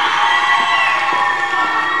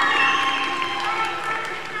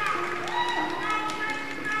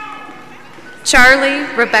 Charlie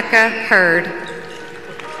Rebecca Hurd.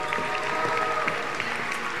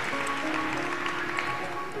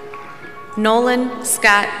 Nolan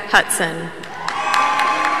Scott Hudson.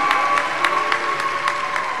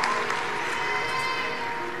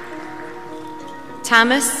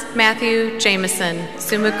 Thomas Matthew Jameson,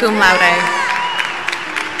 summa cum laude.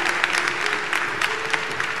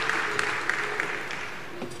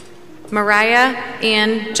 Mariah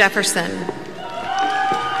Ann Jefferson.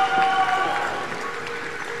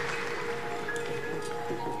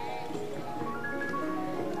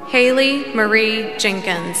 Haley Marie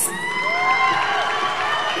Jenkins.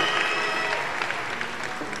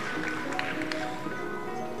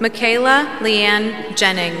 Michaela Leanne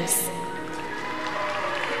Jennings.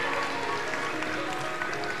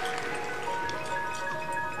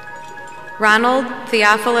 Ronald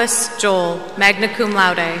Theophilus Joel, magna cum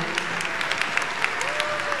laude.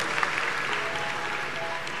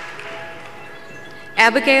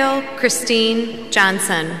 Abigail Christine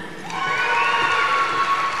Johnson.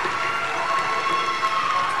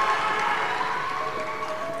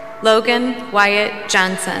 Logan Wyatt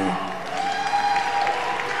Johnson.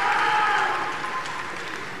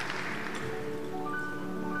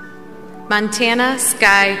 Montana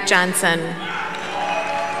Sky Johnson.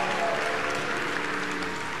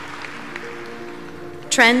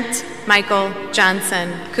 Trent Michael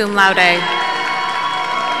Johnson, cum laude.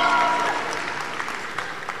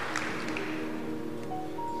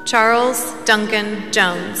 Charles Duncan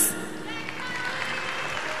Jones.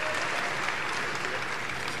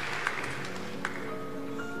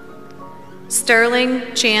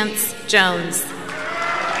 Sterling Chance Jones.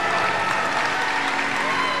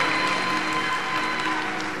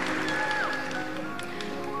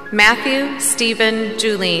 Matthew Stephen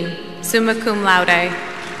Julien, summa cum laude.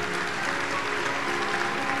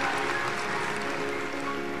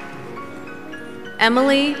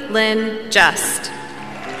 Emily Lynn Just.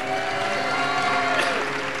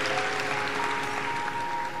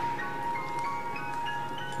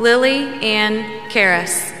 Lily Ann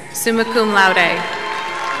Karras, summa cum laude.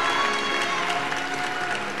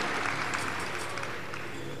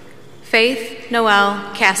 Faith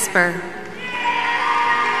Noel Casper.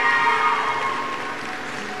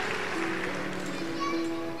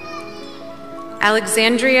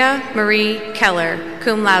 Alexandria Marie Keller,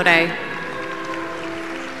 cum laude.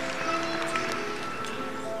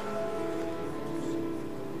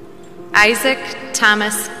 Isaac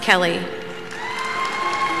Thomas Kelly.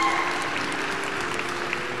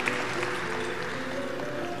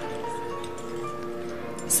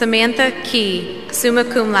 Samantha Key, summa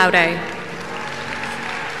cum laude.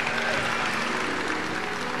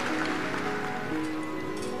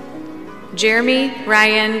 Jeremy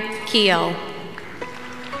Ryan Keel.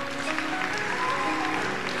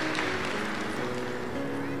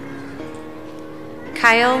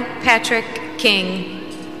 Kyle Patrick King.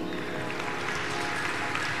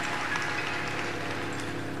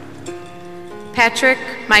 Patrick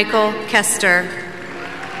Michael Kester.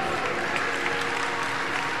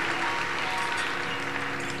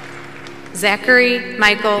 Zachary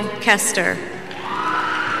Michael Kester.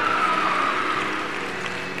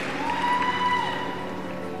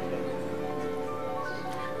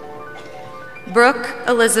 Brooke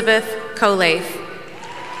Elizabeth Colafe.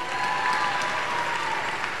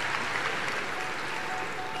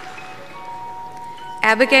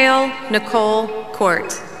 Abigail Nicole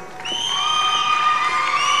Court.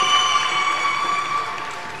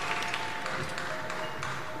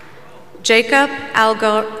 Jacob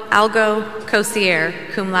Algo Cosier,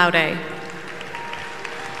 cum laude.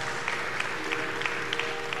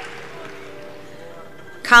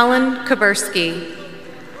 Colin Kaburski.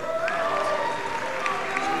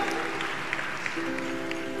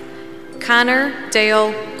 Connor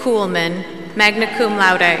Dale Kuhlman, magna cum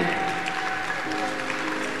laude.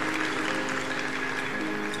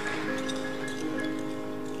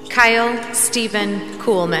 Kyle Stephen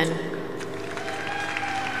Kuhlman.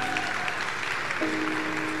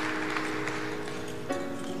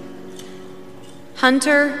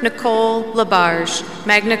 Hunter Nicole Labarge,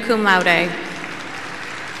 magna cum laude.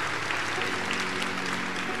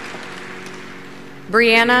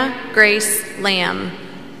 Brianna Grace Lamb.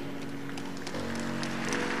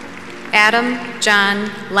 Adam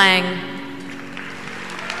John Lang.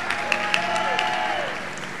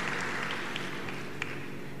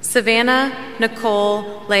 Savannah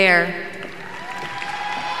Nicole Lair.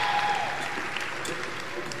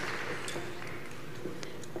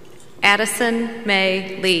 Addison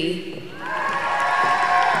May Lee.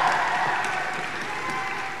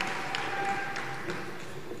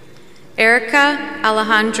 Erica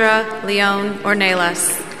Alejandra Leon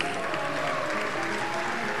Ornelas.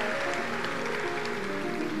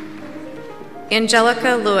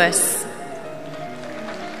 Angelica Lewis.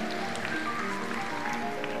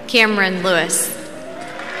 Cameron Lewis.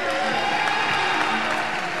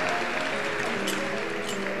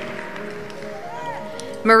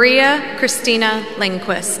 Maria Christina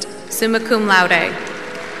Lindquist, summa cum laude.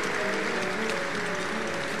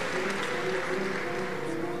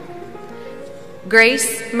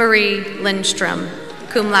 Grace Marie Lindstrom,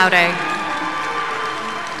 cum laude.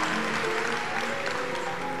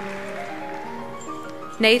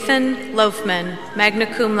 Nathan Loafman, magna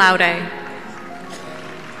cum laude.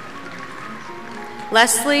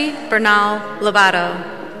 Leslie Bernal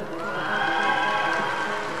Lovato.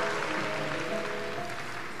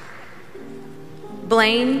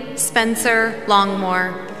 Blaine Spencer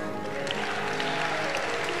Longmore.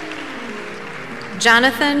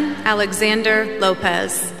 Jonathan Alexander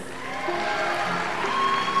Lopez.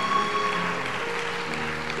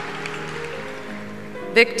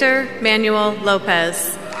 Victor Manuel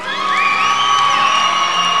Lopez.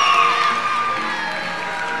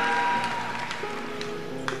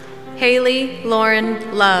 Haley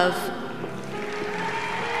Lauren Love.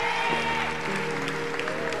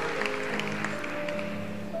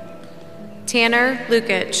 Tanner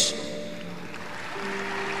Lukic.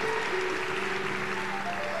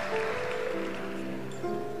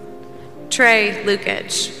 Trey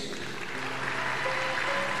Lukic.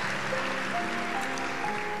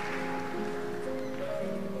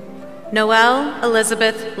 Noelle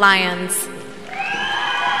Elizabeth Lyons.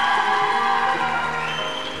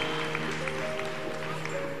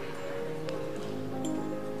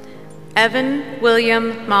 Evan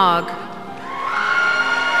William Mogg.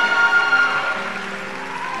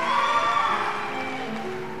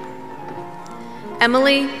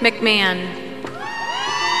 Emily McMahon.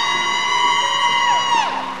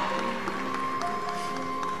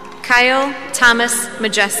 Kyle Thomas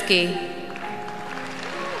Majeski.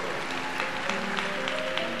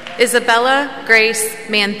 Isabella Grace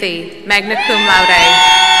Manthe, magna cum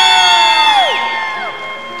laude.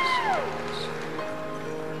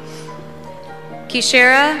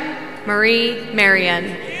 Kishara Marie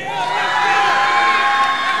Marion.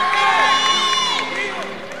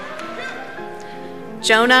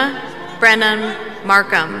 Jonah Brennan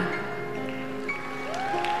Markham.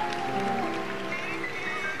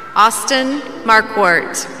 Austin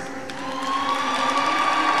Markwart.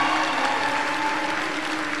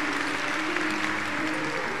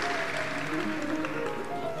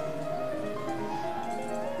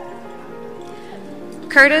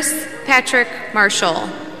 Curtis Patrick Marshall.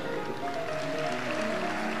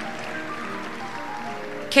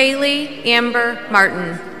 Kaylee Amber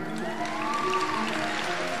Martin.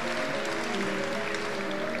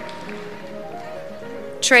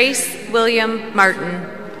 Trace William Martin.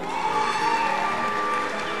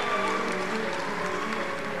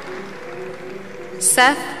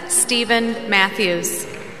 Seth Stephen Matthews.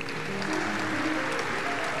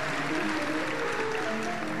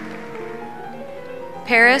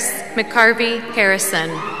 Paris McCarvey Harrison.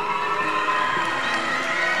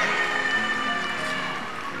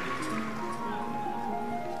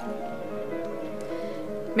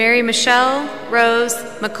 Mary Michelle Rose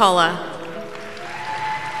McCullough.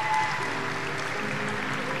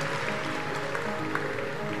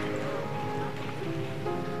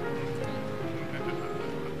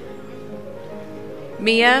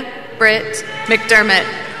 Mia Britt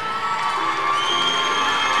McDermott.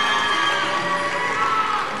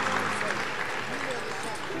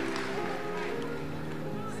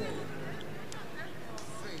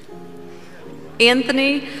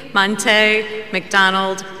 Anthony Monte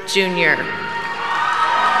McDonald, Jr.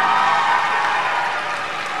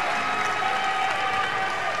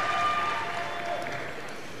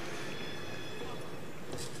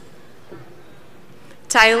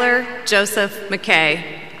 Tyler Joseph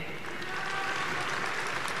McKay.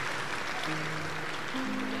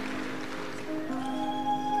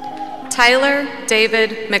 Tyler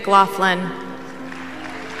David McLaughlin.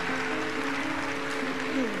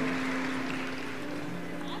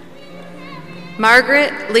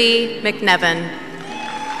 Margaret Lee McNevin.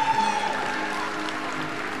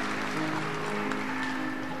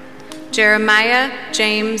 Jeremiah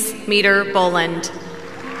James Meter Boland.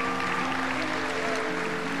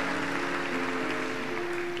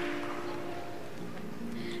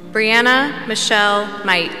 Brianna Michelle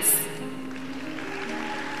Mites.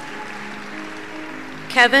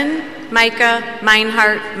 Kevin Micah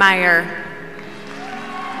Meinhardt Meyer.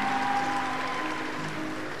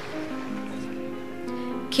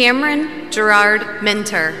 Cameron Gerard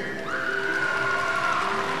Minter.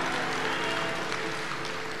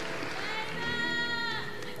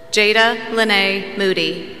 Jada Lene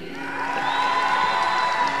Moody.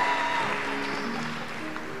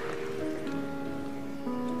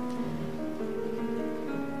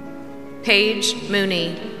 Paige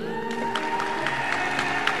Mooney.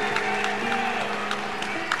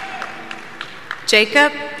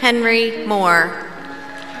 Jacob Henry Moore.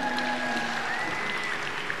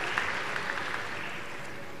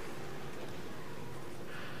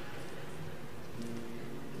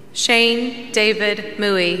 Shane David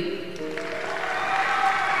Mui.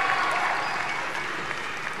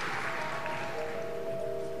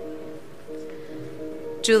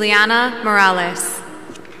 Juliana Morales.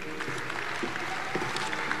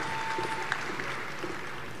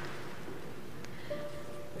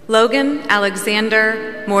 Logan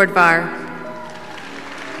Alexander Mordvar.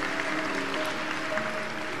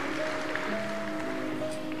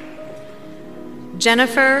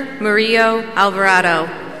 Jennifer Murillo Alvarado.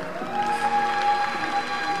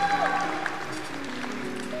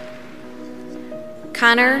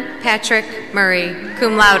 Connor Patrick Murray,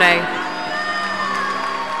 cum laude.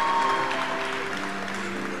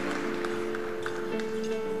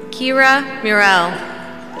 Kira Murrell.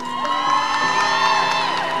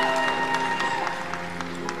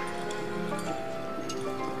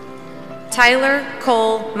 Tyler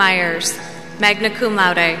Cole Myers, magna cum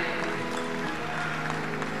laude.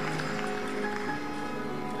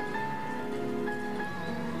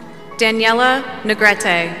 Daniela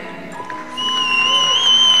Negrete.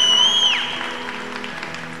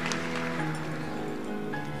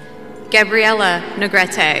 Gabriella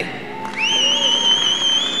Negrete.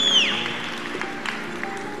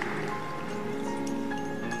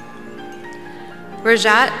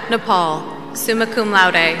 Rajat Nepal, summa cum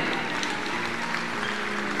laude.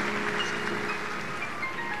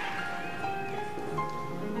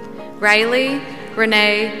 Riley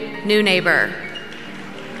Renee Newneighbor.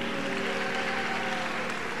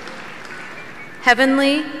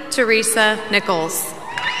 Heavenly Teresa Nichols.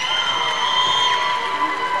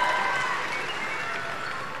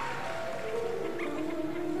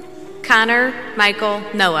 Connor Michael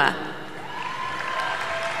Noah.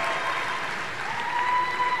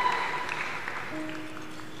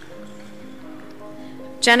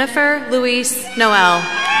 Jennifer Louise Noel.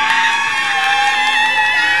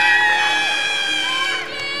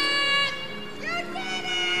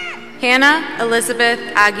 Hannah Elizabeth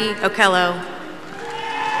Agi Okello.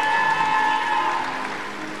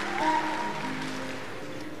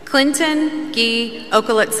 Clinton Guy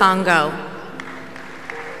Okolitsongo.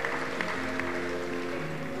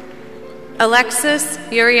 Alexis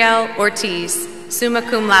Uriel Ortiz, summa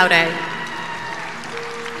cum laude.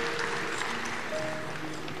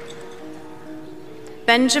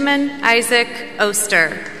 Benjamin Isaac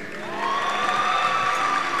Oster.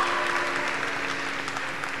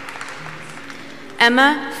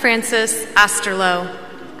 Emma Frances Osterloh.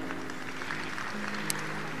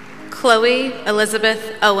 Chloe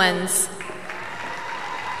Elizabeth Owens.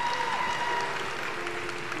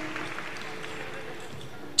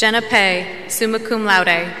 Jenna Pei, summa cum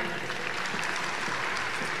laude.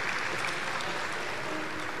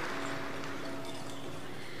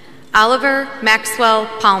 Oliver Maxwell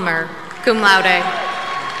Palmer, cum laude.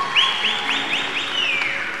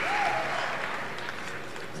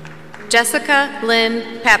 Jessica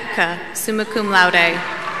Lynn Papka, summa cum laude.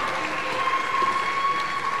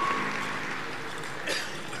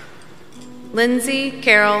 Lindsay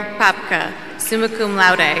Carol Papka, summa cum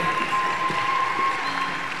laude.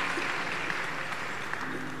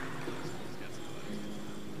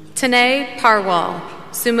 Tanae Parwal,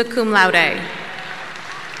 summa cum laude.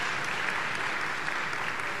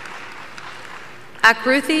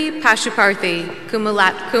 Akruthi Pashuparthi, cum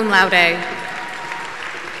laude.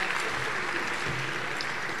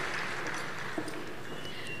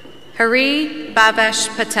 Hari Bhavesh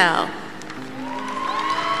Patel.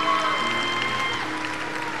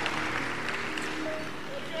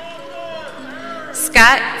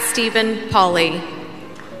 Scott Stephen Pauley.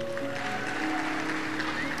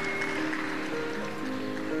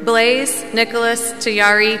 Blaze Nicholas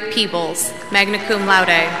Tayari Peebles, magna cum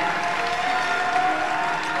laude.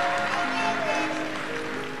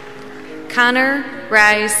 Connor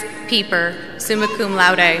Rise Pieper, summa cum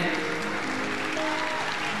laude.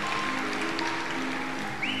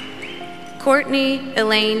 Courtney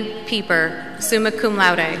Elaine Pieper, summa cum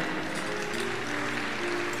laude.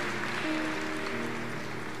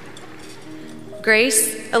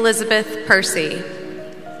 Grace Elizabeth Percy.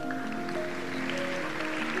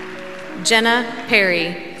 Jenna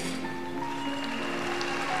Perry.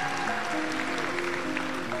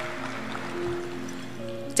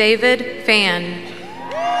 David Fan.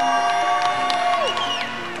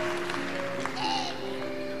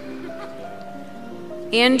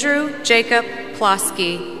 Andrew Jacob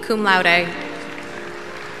Plosky, cum laude.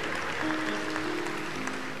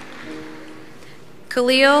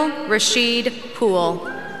 Khalil Rashid Poole.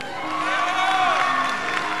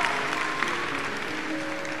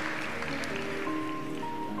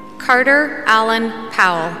 Carter Allen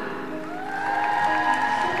Powell.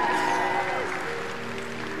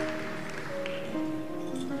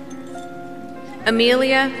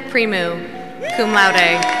 Amelia Primu, cum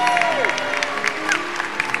laude.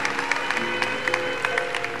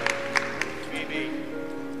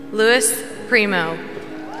 Louis Primo.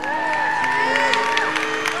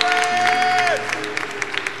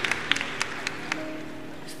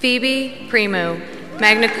 Phoebe Primu,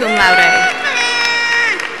 magna cum laude.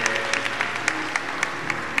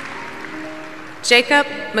 Jacob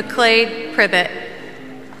McClade Privet.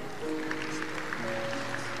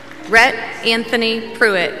 Rhett Anthony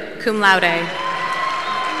Pruitt, cum laude.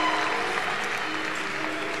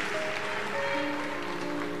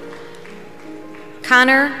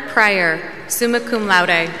 Connor Pryor, summa cum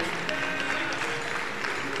laude.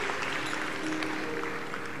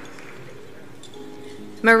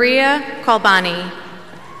 Maria Colbani.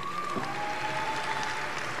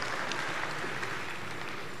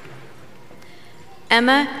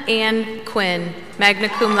 Emma Ann Quinn, magna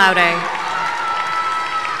cum laude.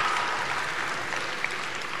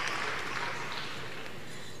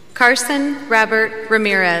 Carson Robert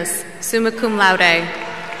Ramirez, summa cum laude.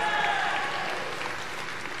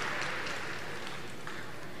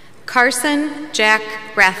 Carson Jack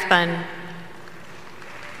Rathbun.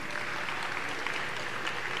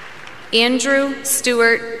 Andrew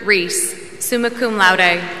Stewart Reese, summa cum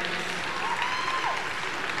laude.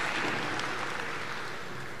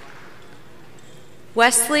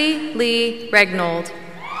 Wesley Lee Regnold.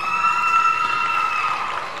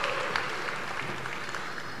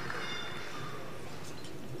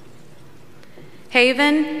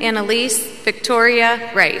 Haven Annalise Victoria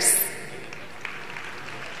Rice.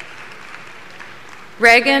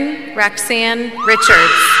 Reagan Roxanne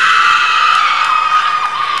Richards.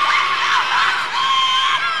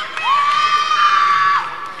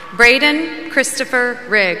 Braden Christopher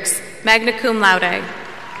Riggs, magna cum laude.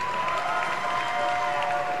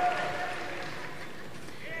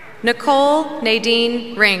 Nicole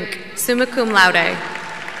Nadine Rink, summa cum laude.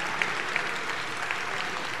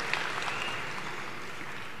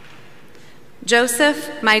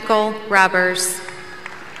 Joseph Michael Robbers.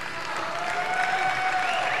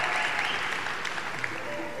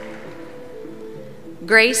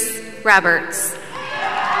 Grace Roberts.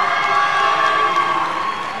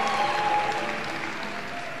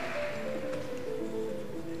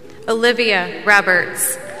 Olivia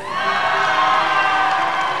Roberts.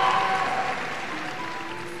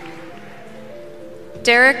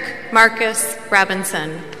 Derek Marcus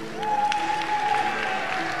Robinson.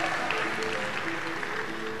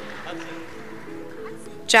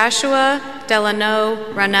 Joshua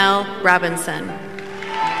Delano Ronell Robinson.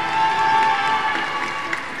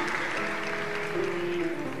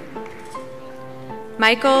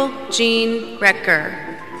 Michael Jean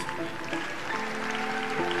Recker.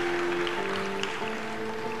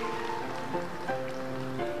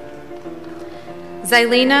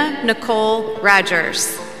 Zylena Nicole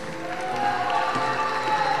Rogers.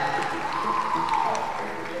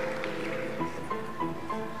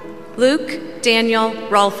 Luke Daniel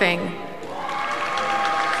Rolfing.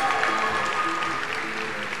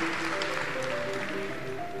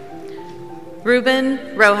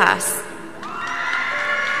 Ruben Rojas.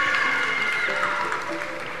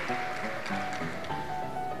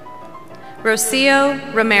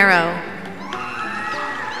 Rocio Romero.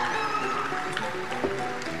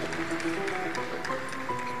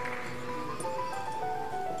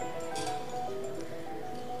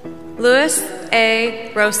 Luis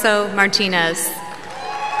A. Rosso Martinez.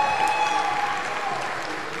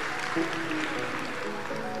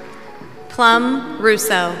 Plum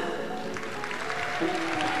Russo.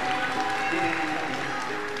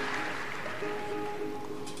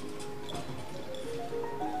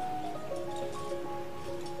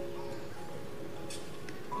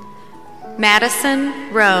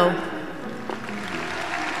 Madison Rowe.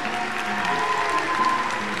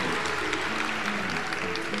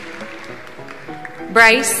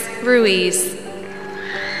 Bryce Ruiz.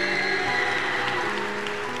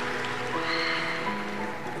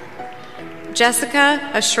 Jessica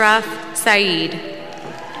Ashraf Saeed.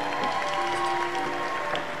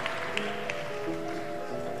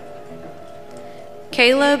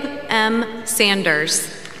 Caleb M.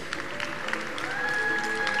 Sanders.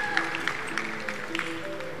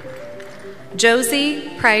 Josie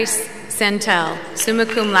Price Santel, summa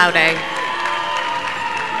cum laude.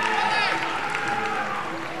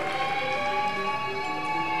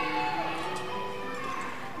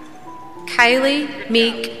 Kylie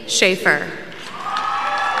Meek Schaefer.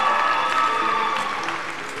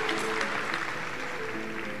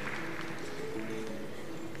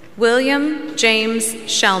 William James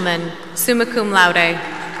Shellman, summa cum laude.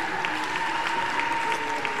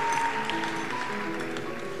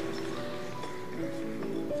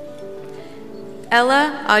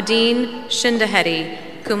 Ella Audine Shindahedi,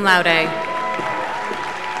 cum laude.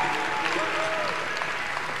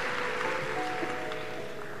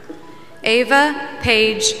 Ava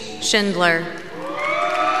Paige Schindler.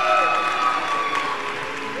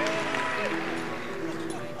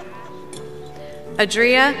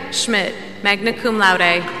 Adria Schmidt, magna cum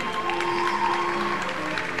laude.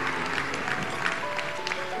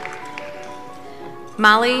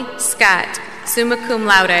 Molly Scott, summa cum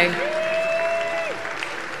laude.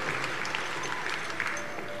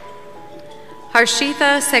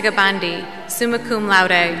 Harshitha Segabandi, summa cum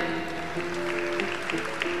laude.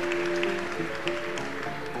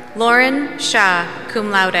 Lauren Shah,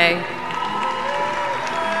 cum laude.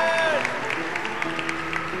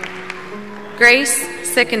 Grace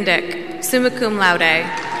Sickendick, summa cum laude.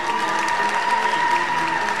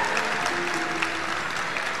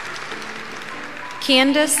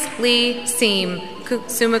 Candace Lee Seam,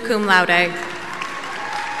 summa cum laude.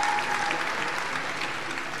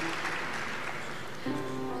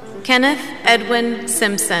 Kenneth Edwin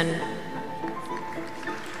Simpson.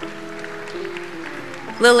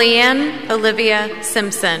 Lillian Olivia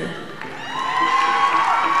Simpson.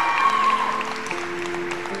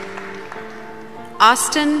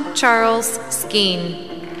 Austin Charles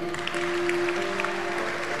Skeen.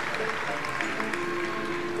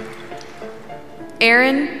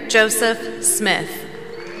 Aaron Joseph Smith.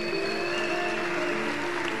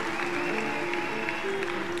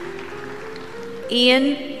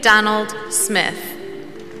 Ian Donald Smith.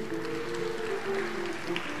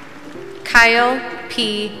 Kyle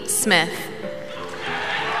P. Smith.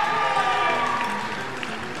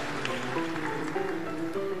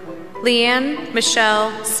 Leanne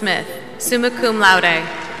Michelle Smith, summa cum laude.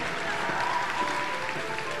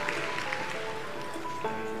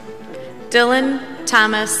 Dylan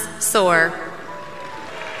Thomas Soar.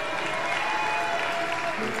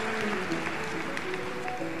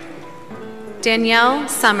 Danielle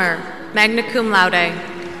Summer, magna cum laude.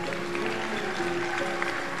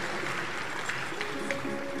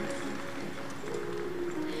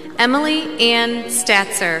 Emily Ann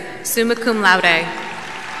Statzer, summa cum laude.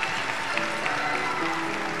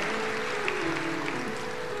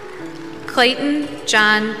 Clayton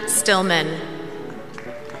John Stillman.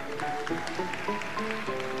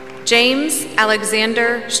 James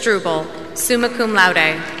Alexander Struble, summa cum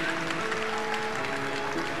laude.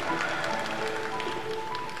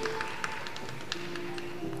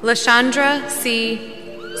 Lashandra C.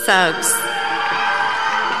 Suggs.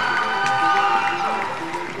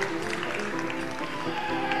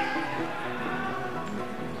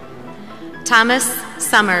 Thomas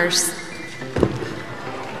Summers.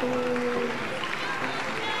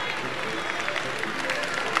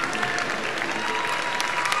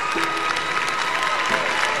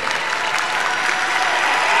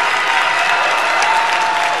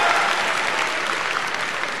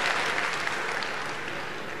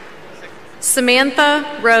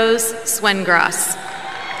 Samantha Rose Swengross.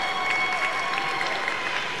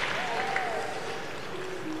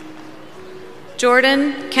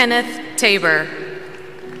 Jordan Kenneth Tabor.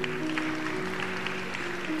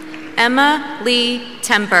 Emma Lee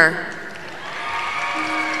Temper.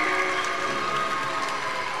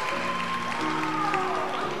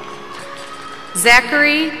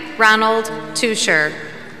 Zachary Ronald Tusher.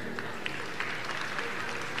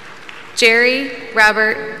 Jerry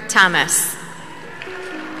Robert Thomas.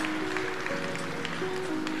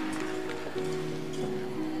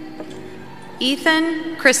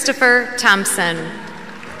 Ethan Christopher Thompson.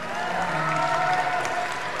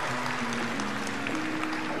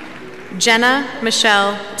 Jenna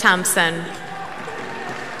Michelle Thompson.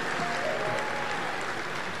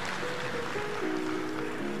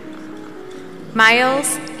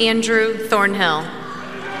 Miles Andrew Thornhill.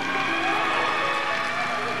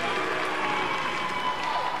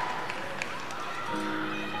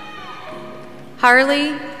 Harley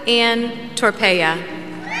Ann Torpeya.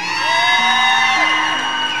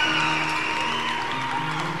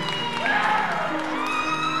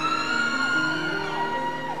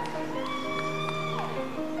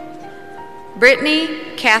 Brittany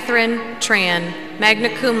Catherine Tran,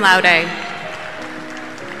 magna cum laude.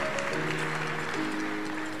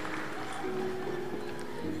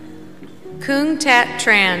 Kung Tat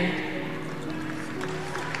Tran.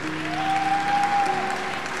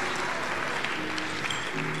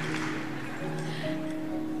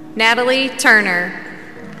 Natalie Turner.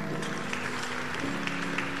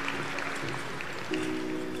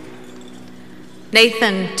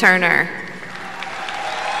 Nathan Turner.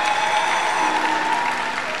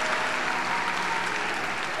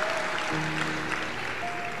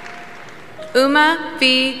 Uma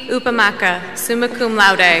V. Upamaka, summa cum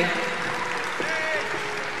laude.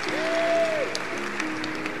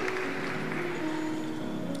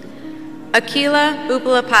 Akila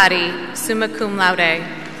Upalapati, summa cum laude.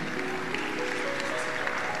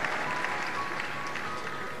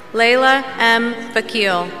 Layla M.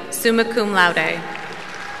 Vakil, summa cum laude.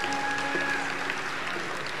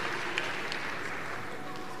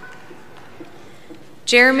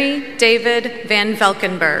 Jeremy David Van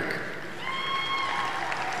Velkenberg.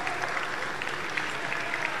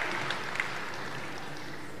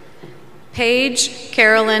 Paige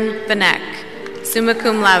Carolyn Vanek, summa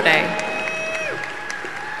cum laude.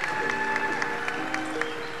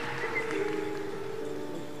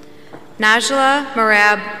 Najla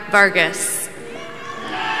Marab Vargas.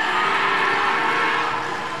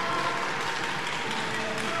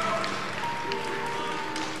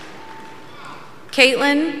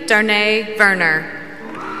 Caitlin Darnay Werner.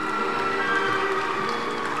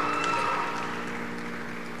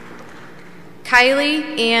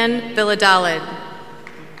 Kylie Ann Villadolid.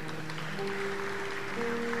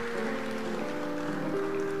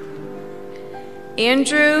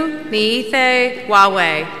 Andrew Niithe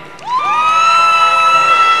Wawe.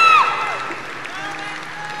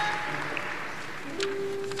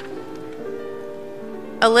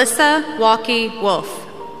 Alyssa Walkie Wolf.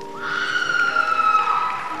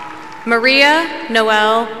 Maria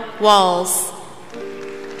Noel Walls.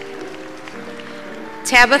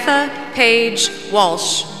 Tabitha Paige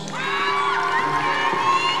Walsh.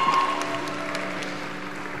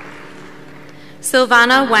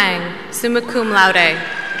 Silvana Wang, summa cum laude.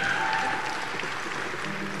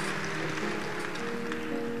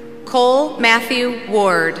 Cole Matthew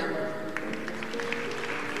Ward.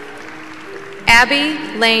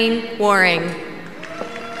 Abby Lane Waring.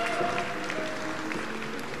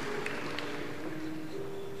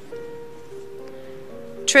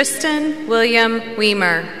 Tristan William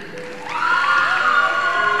Weimer.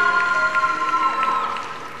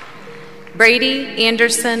 Brady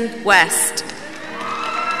Anderson West.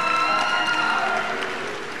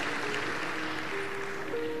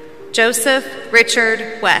 Joseph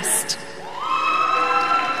Richard West.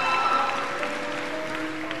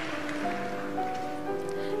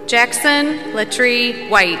 Jackson Latree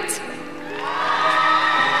White.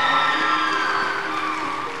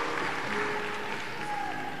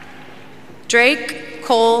 Drake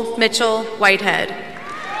Cole Mitchell Whitehead.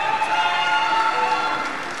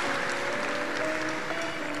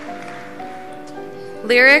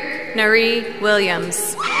 Lyric Nari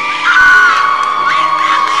Williams.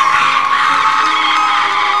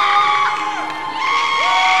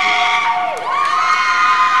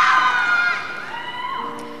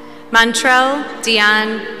 Montrell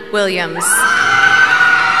Dion Williams.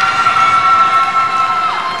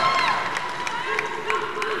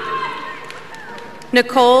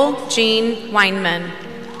 Nicole Jean Weinman.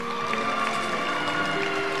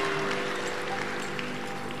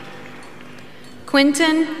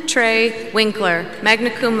 Quinton Trey Winkler, magna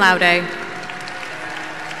cum laude.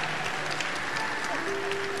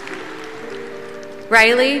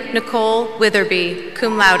 Riley Nicole Witherby,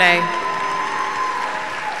 cum laude.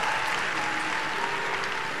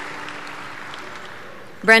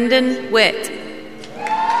 Brendan Witt.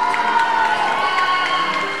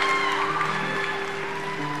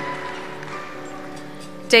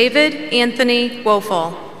 David Anthony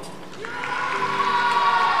Woeful.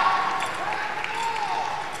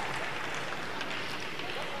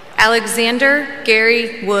 Alexander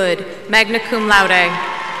Gary Wood, magna cum laude.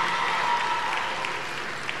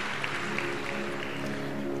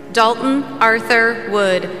 Dalton Arthur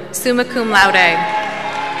Wood, summa cum laude.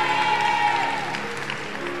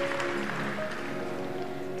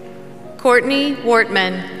 Courtney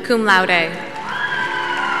Wortman, cum laude.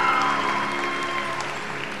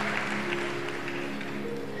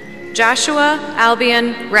 Joshua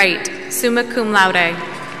Albion Wright, summa cum laude.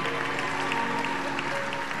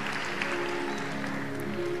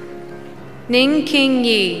 Ning King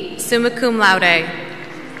Yi, summa cum laude.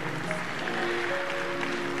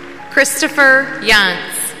 Christopher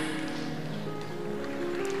Yantz.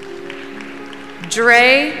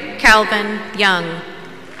 Dre Calvin Young.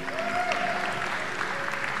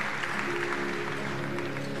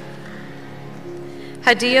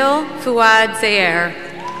 Hadil Fuad Zaire.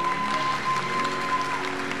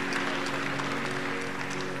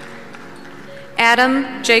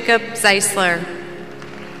 Adam Jacob Zeisler.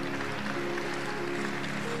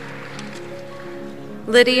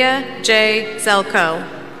 Lydia J. Zelko.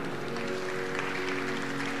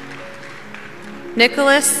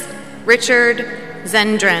 Nicholas Richard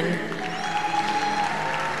Zendren.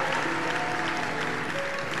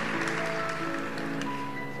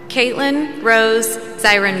 Caitlin Rose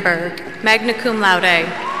Zyrenberg, magna cum laude.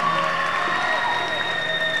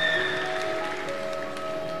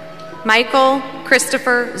 Michael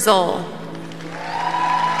Christopher Zoll.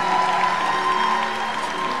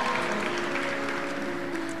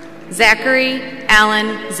 Zachary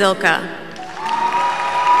Allen Zilka.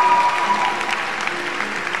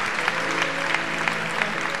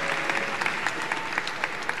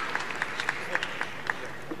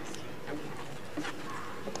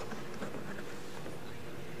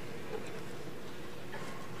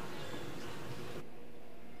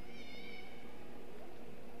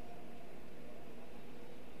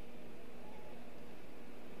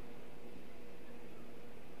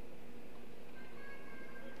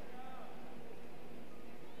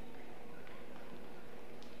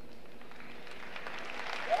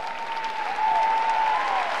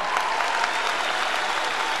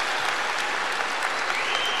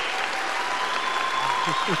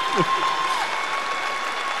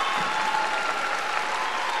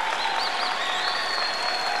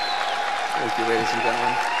 Thank you, ladies and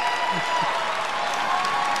gentlemen.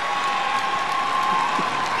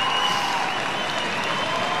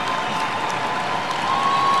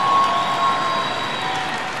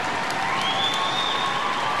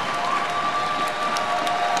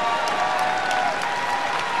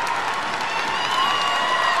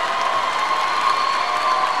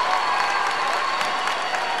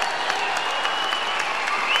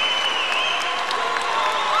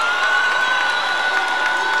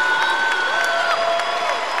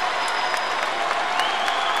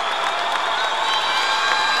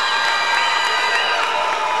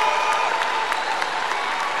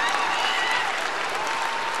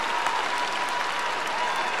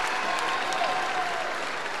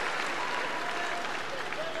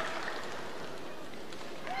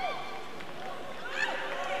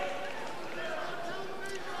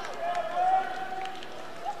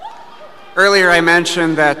 Earlier I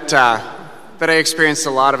mentioned that I experienced a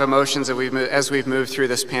lot of emotions as we've moved through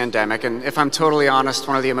this pandemic, and if I'm totally honest,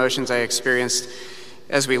 one of the emotions I experienced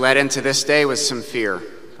as we led into this day was some fear.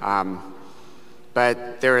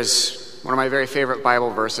 But there is one of my very favorite Bible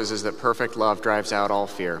verses is that perfect love drives out all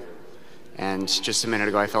fear. And just a minute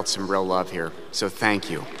ago I felt some real love here, so thank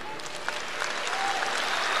you.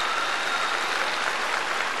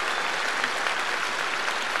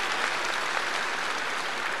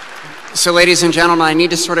 So, ladies and gentlemen, I need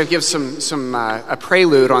to sort of give a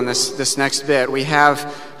prelude on this next bit. We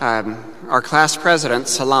have our class president,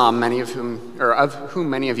 Salam, of whom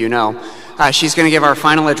many of you know. She's going to give our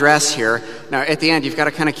final address here. Now, at the end, you've got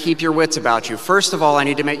to kind of keep your wits about you. First of all,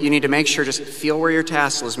 you need to make sure, just feel where your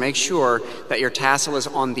tassel is. Make sure that your tassel is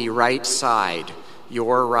on the right side,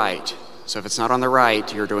 your right. So if it's not on the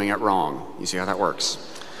right, you're doing it wrong. You see how that works?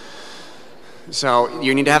 So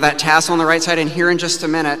you need to have that tassel on the right side, and here in just a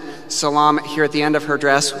minute, Salam, here at the end of her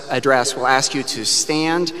address, will ask you to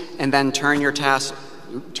stand and then turn your tassels.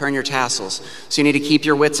 So you need to keep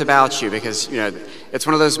your wits about you, because it's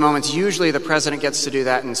one of those moments. Usually the president gets to do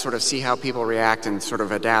that and sort of see how people react and sort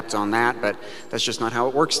of adapt on that, but that's just not how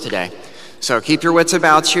it works today. So keep your wits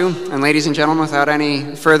about you, and ladies and gentlemen, without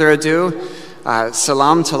any further ado,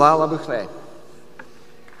 Salam Talal Abu Khlay.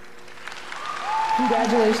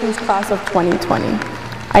 Congratulations, class of 2020.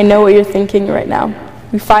 I know what you're thinking right now.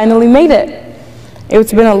 We finally made it.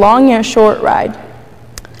 It's been a long yet short ride.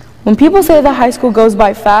 When people say that high school goes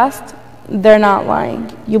by fast, they're not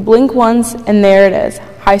lying. You blink once and there it is.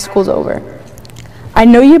 High school's over. I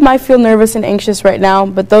know you might feel nervous and anxious right now,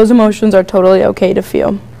 but those emotions are totally okay to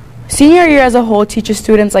feel. Senior year as a whole teaches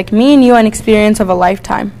students like me and you an experience of a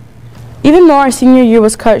lifetime. Even though our senior year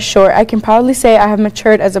was cut short, I can proudly say I have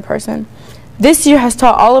matured as a person. This year has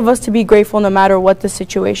taught all of us to be grateful no matter what the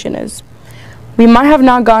situation is. We might have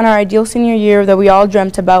not gotten our ideal senior year that we all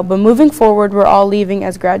dreamt about, but moving forward, we're all leaving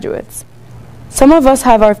as graduates. Some of us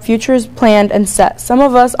have our futures planned and set. Some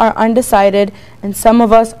of us are undecided, and some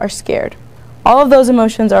of us are scared. All of those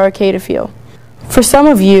emotions are okay to feel. For some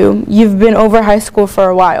of you, you've been over high school for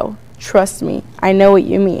a while. Trust me, I know what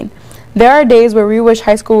you mean. There are days where we wish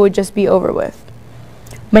high school would just be over with.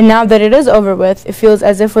 But now that it is over with, it feels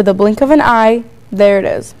as if with a blink of an eye, there it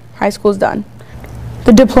is. High school's done.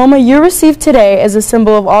 The diploma you received today is a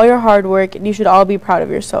symbol of all your hard work, and you should all be proud of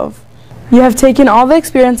yourself. You have taken all the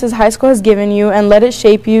experiences high school has given you and let it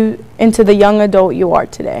shape you into the young adult you are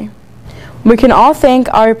today. We can all thank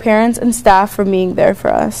our parents and staff for being there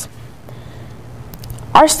for us.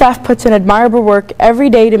 Our staff puts in admirable work every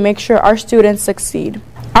day to make sure our students succeed.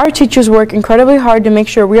 Our teachers work incredibly hard to make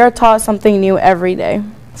sure we are taught something new every day.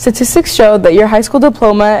 Statistics show that your high school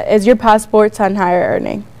diploma is your passport to higher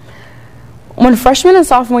earning. When freshman and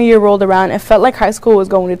sophomore year rolled around, it felt like high school was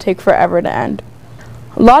going to take forever to end.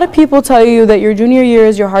 A lot of people tell you that your junior year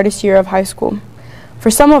is your hardest year of high school.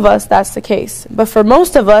 For some of us, that's the case. But for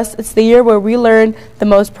most of us, it's the year where we learn the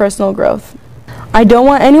most personal growth. I don't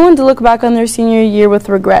want anyone to look back on their senior year with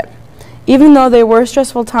regret. Even though they were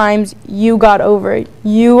stressful times, you got over it.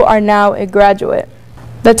 You are now a graduate.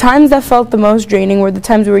 The times that felt the most draining were the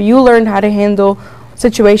times where you learned how to handle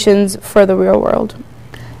situations for the real world.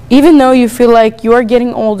 Even though you feel like you are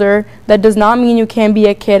getting older, that does not mean you can't be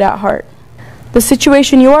a kid at heart. The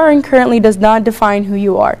situation you are in currently does not define who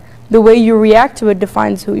you are. The way you react to it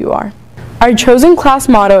defines who you are. Our chosen class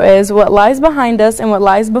motto is, what lies behind us and what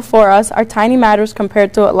lies before us are tiny matters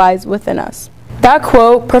compared to what lies within us. That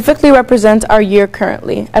quote perfectly represents our year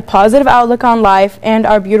currently, a positive outlook on life, and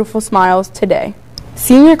our beautiful smiles today.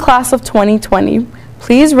 Senior class of 2020,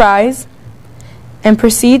 please rise and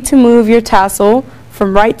proceed to move your tassel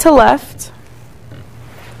from right to left.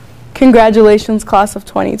 Congratulations, class of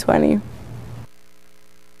 2020.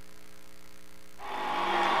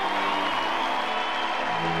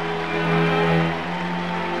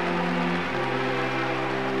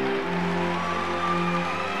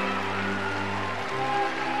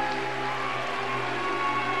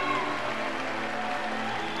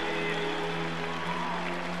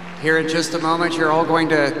 Here in just a moment, you're all going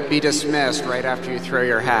to be dismissed right after you throw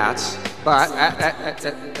your hats. But,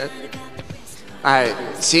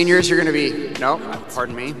 seniors, you're going to be, no,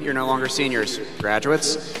 pardon me, you're no longer seniors.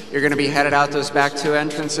 Graduates, you're going to be headed out those back two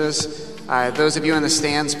entrances. Those of you in the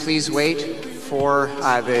stands, please wait for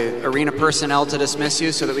the arena personnel to dismiss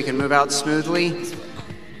you so that we can move out smoothly.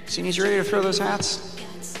 Seniors, you ready to throw those hats?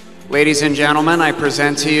 Ladies and gentlemen, I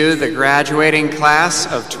present to you the graduating class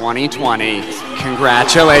of 2020.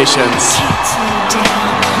 Congratulations.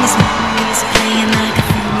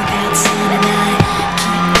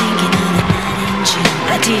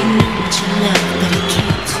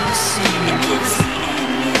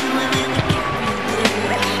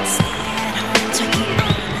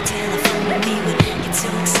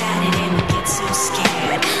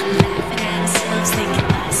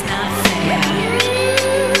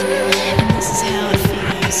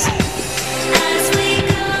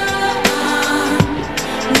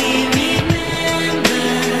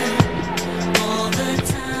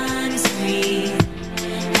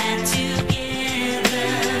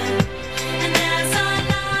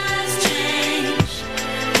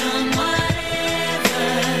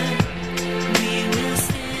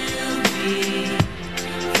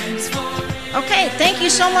 Okay, thank you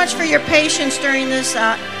so much for your patience during this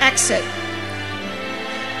exit.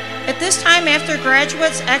 At this time, after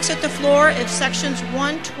graduates exit the floor, if sections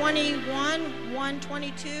 121,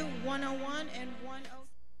 122, 101, and 102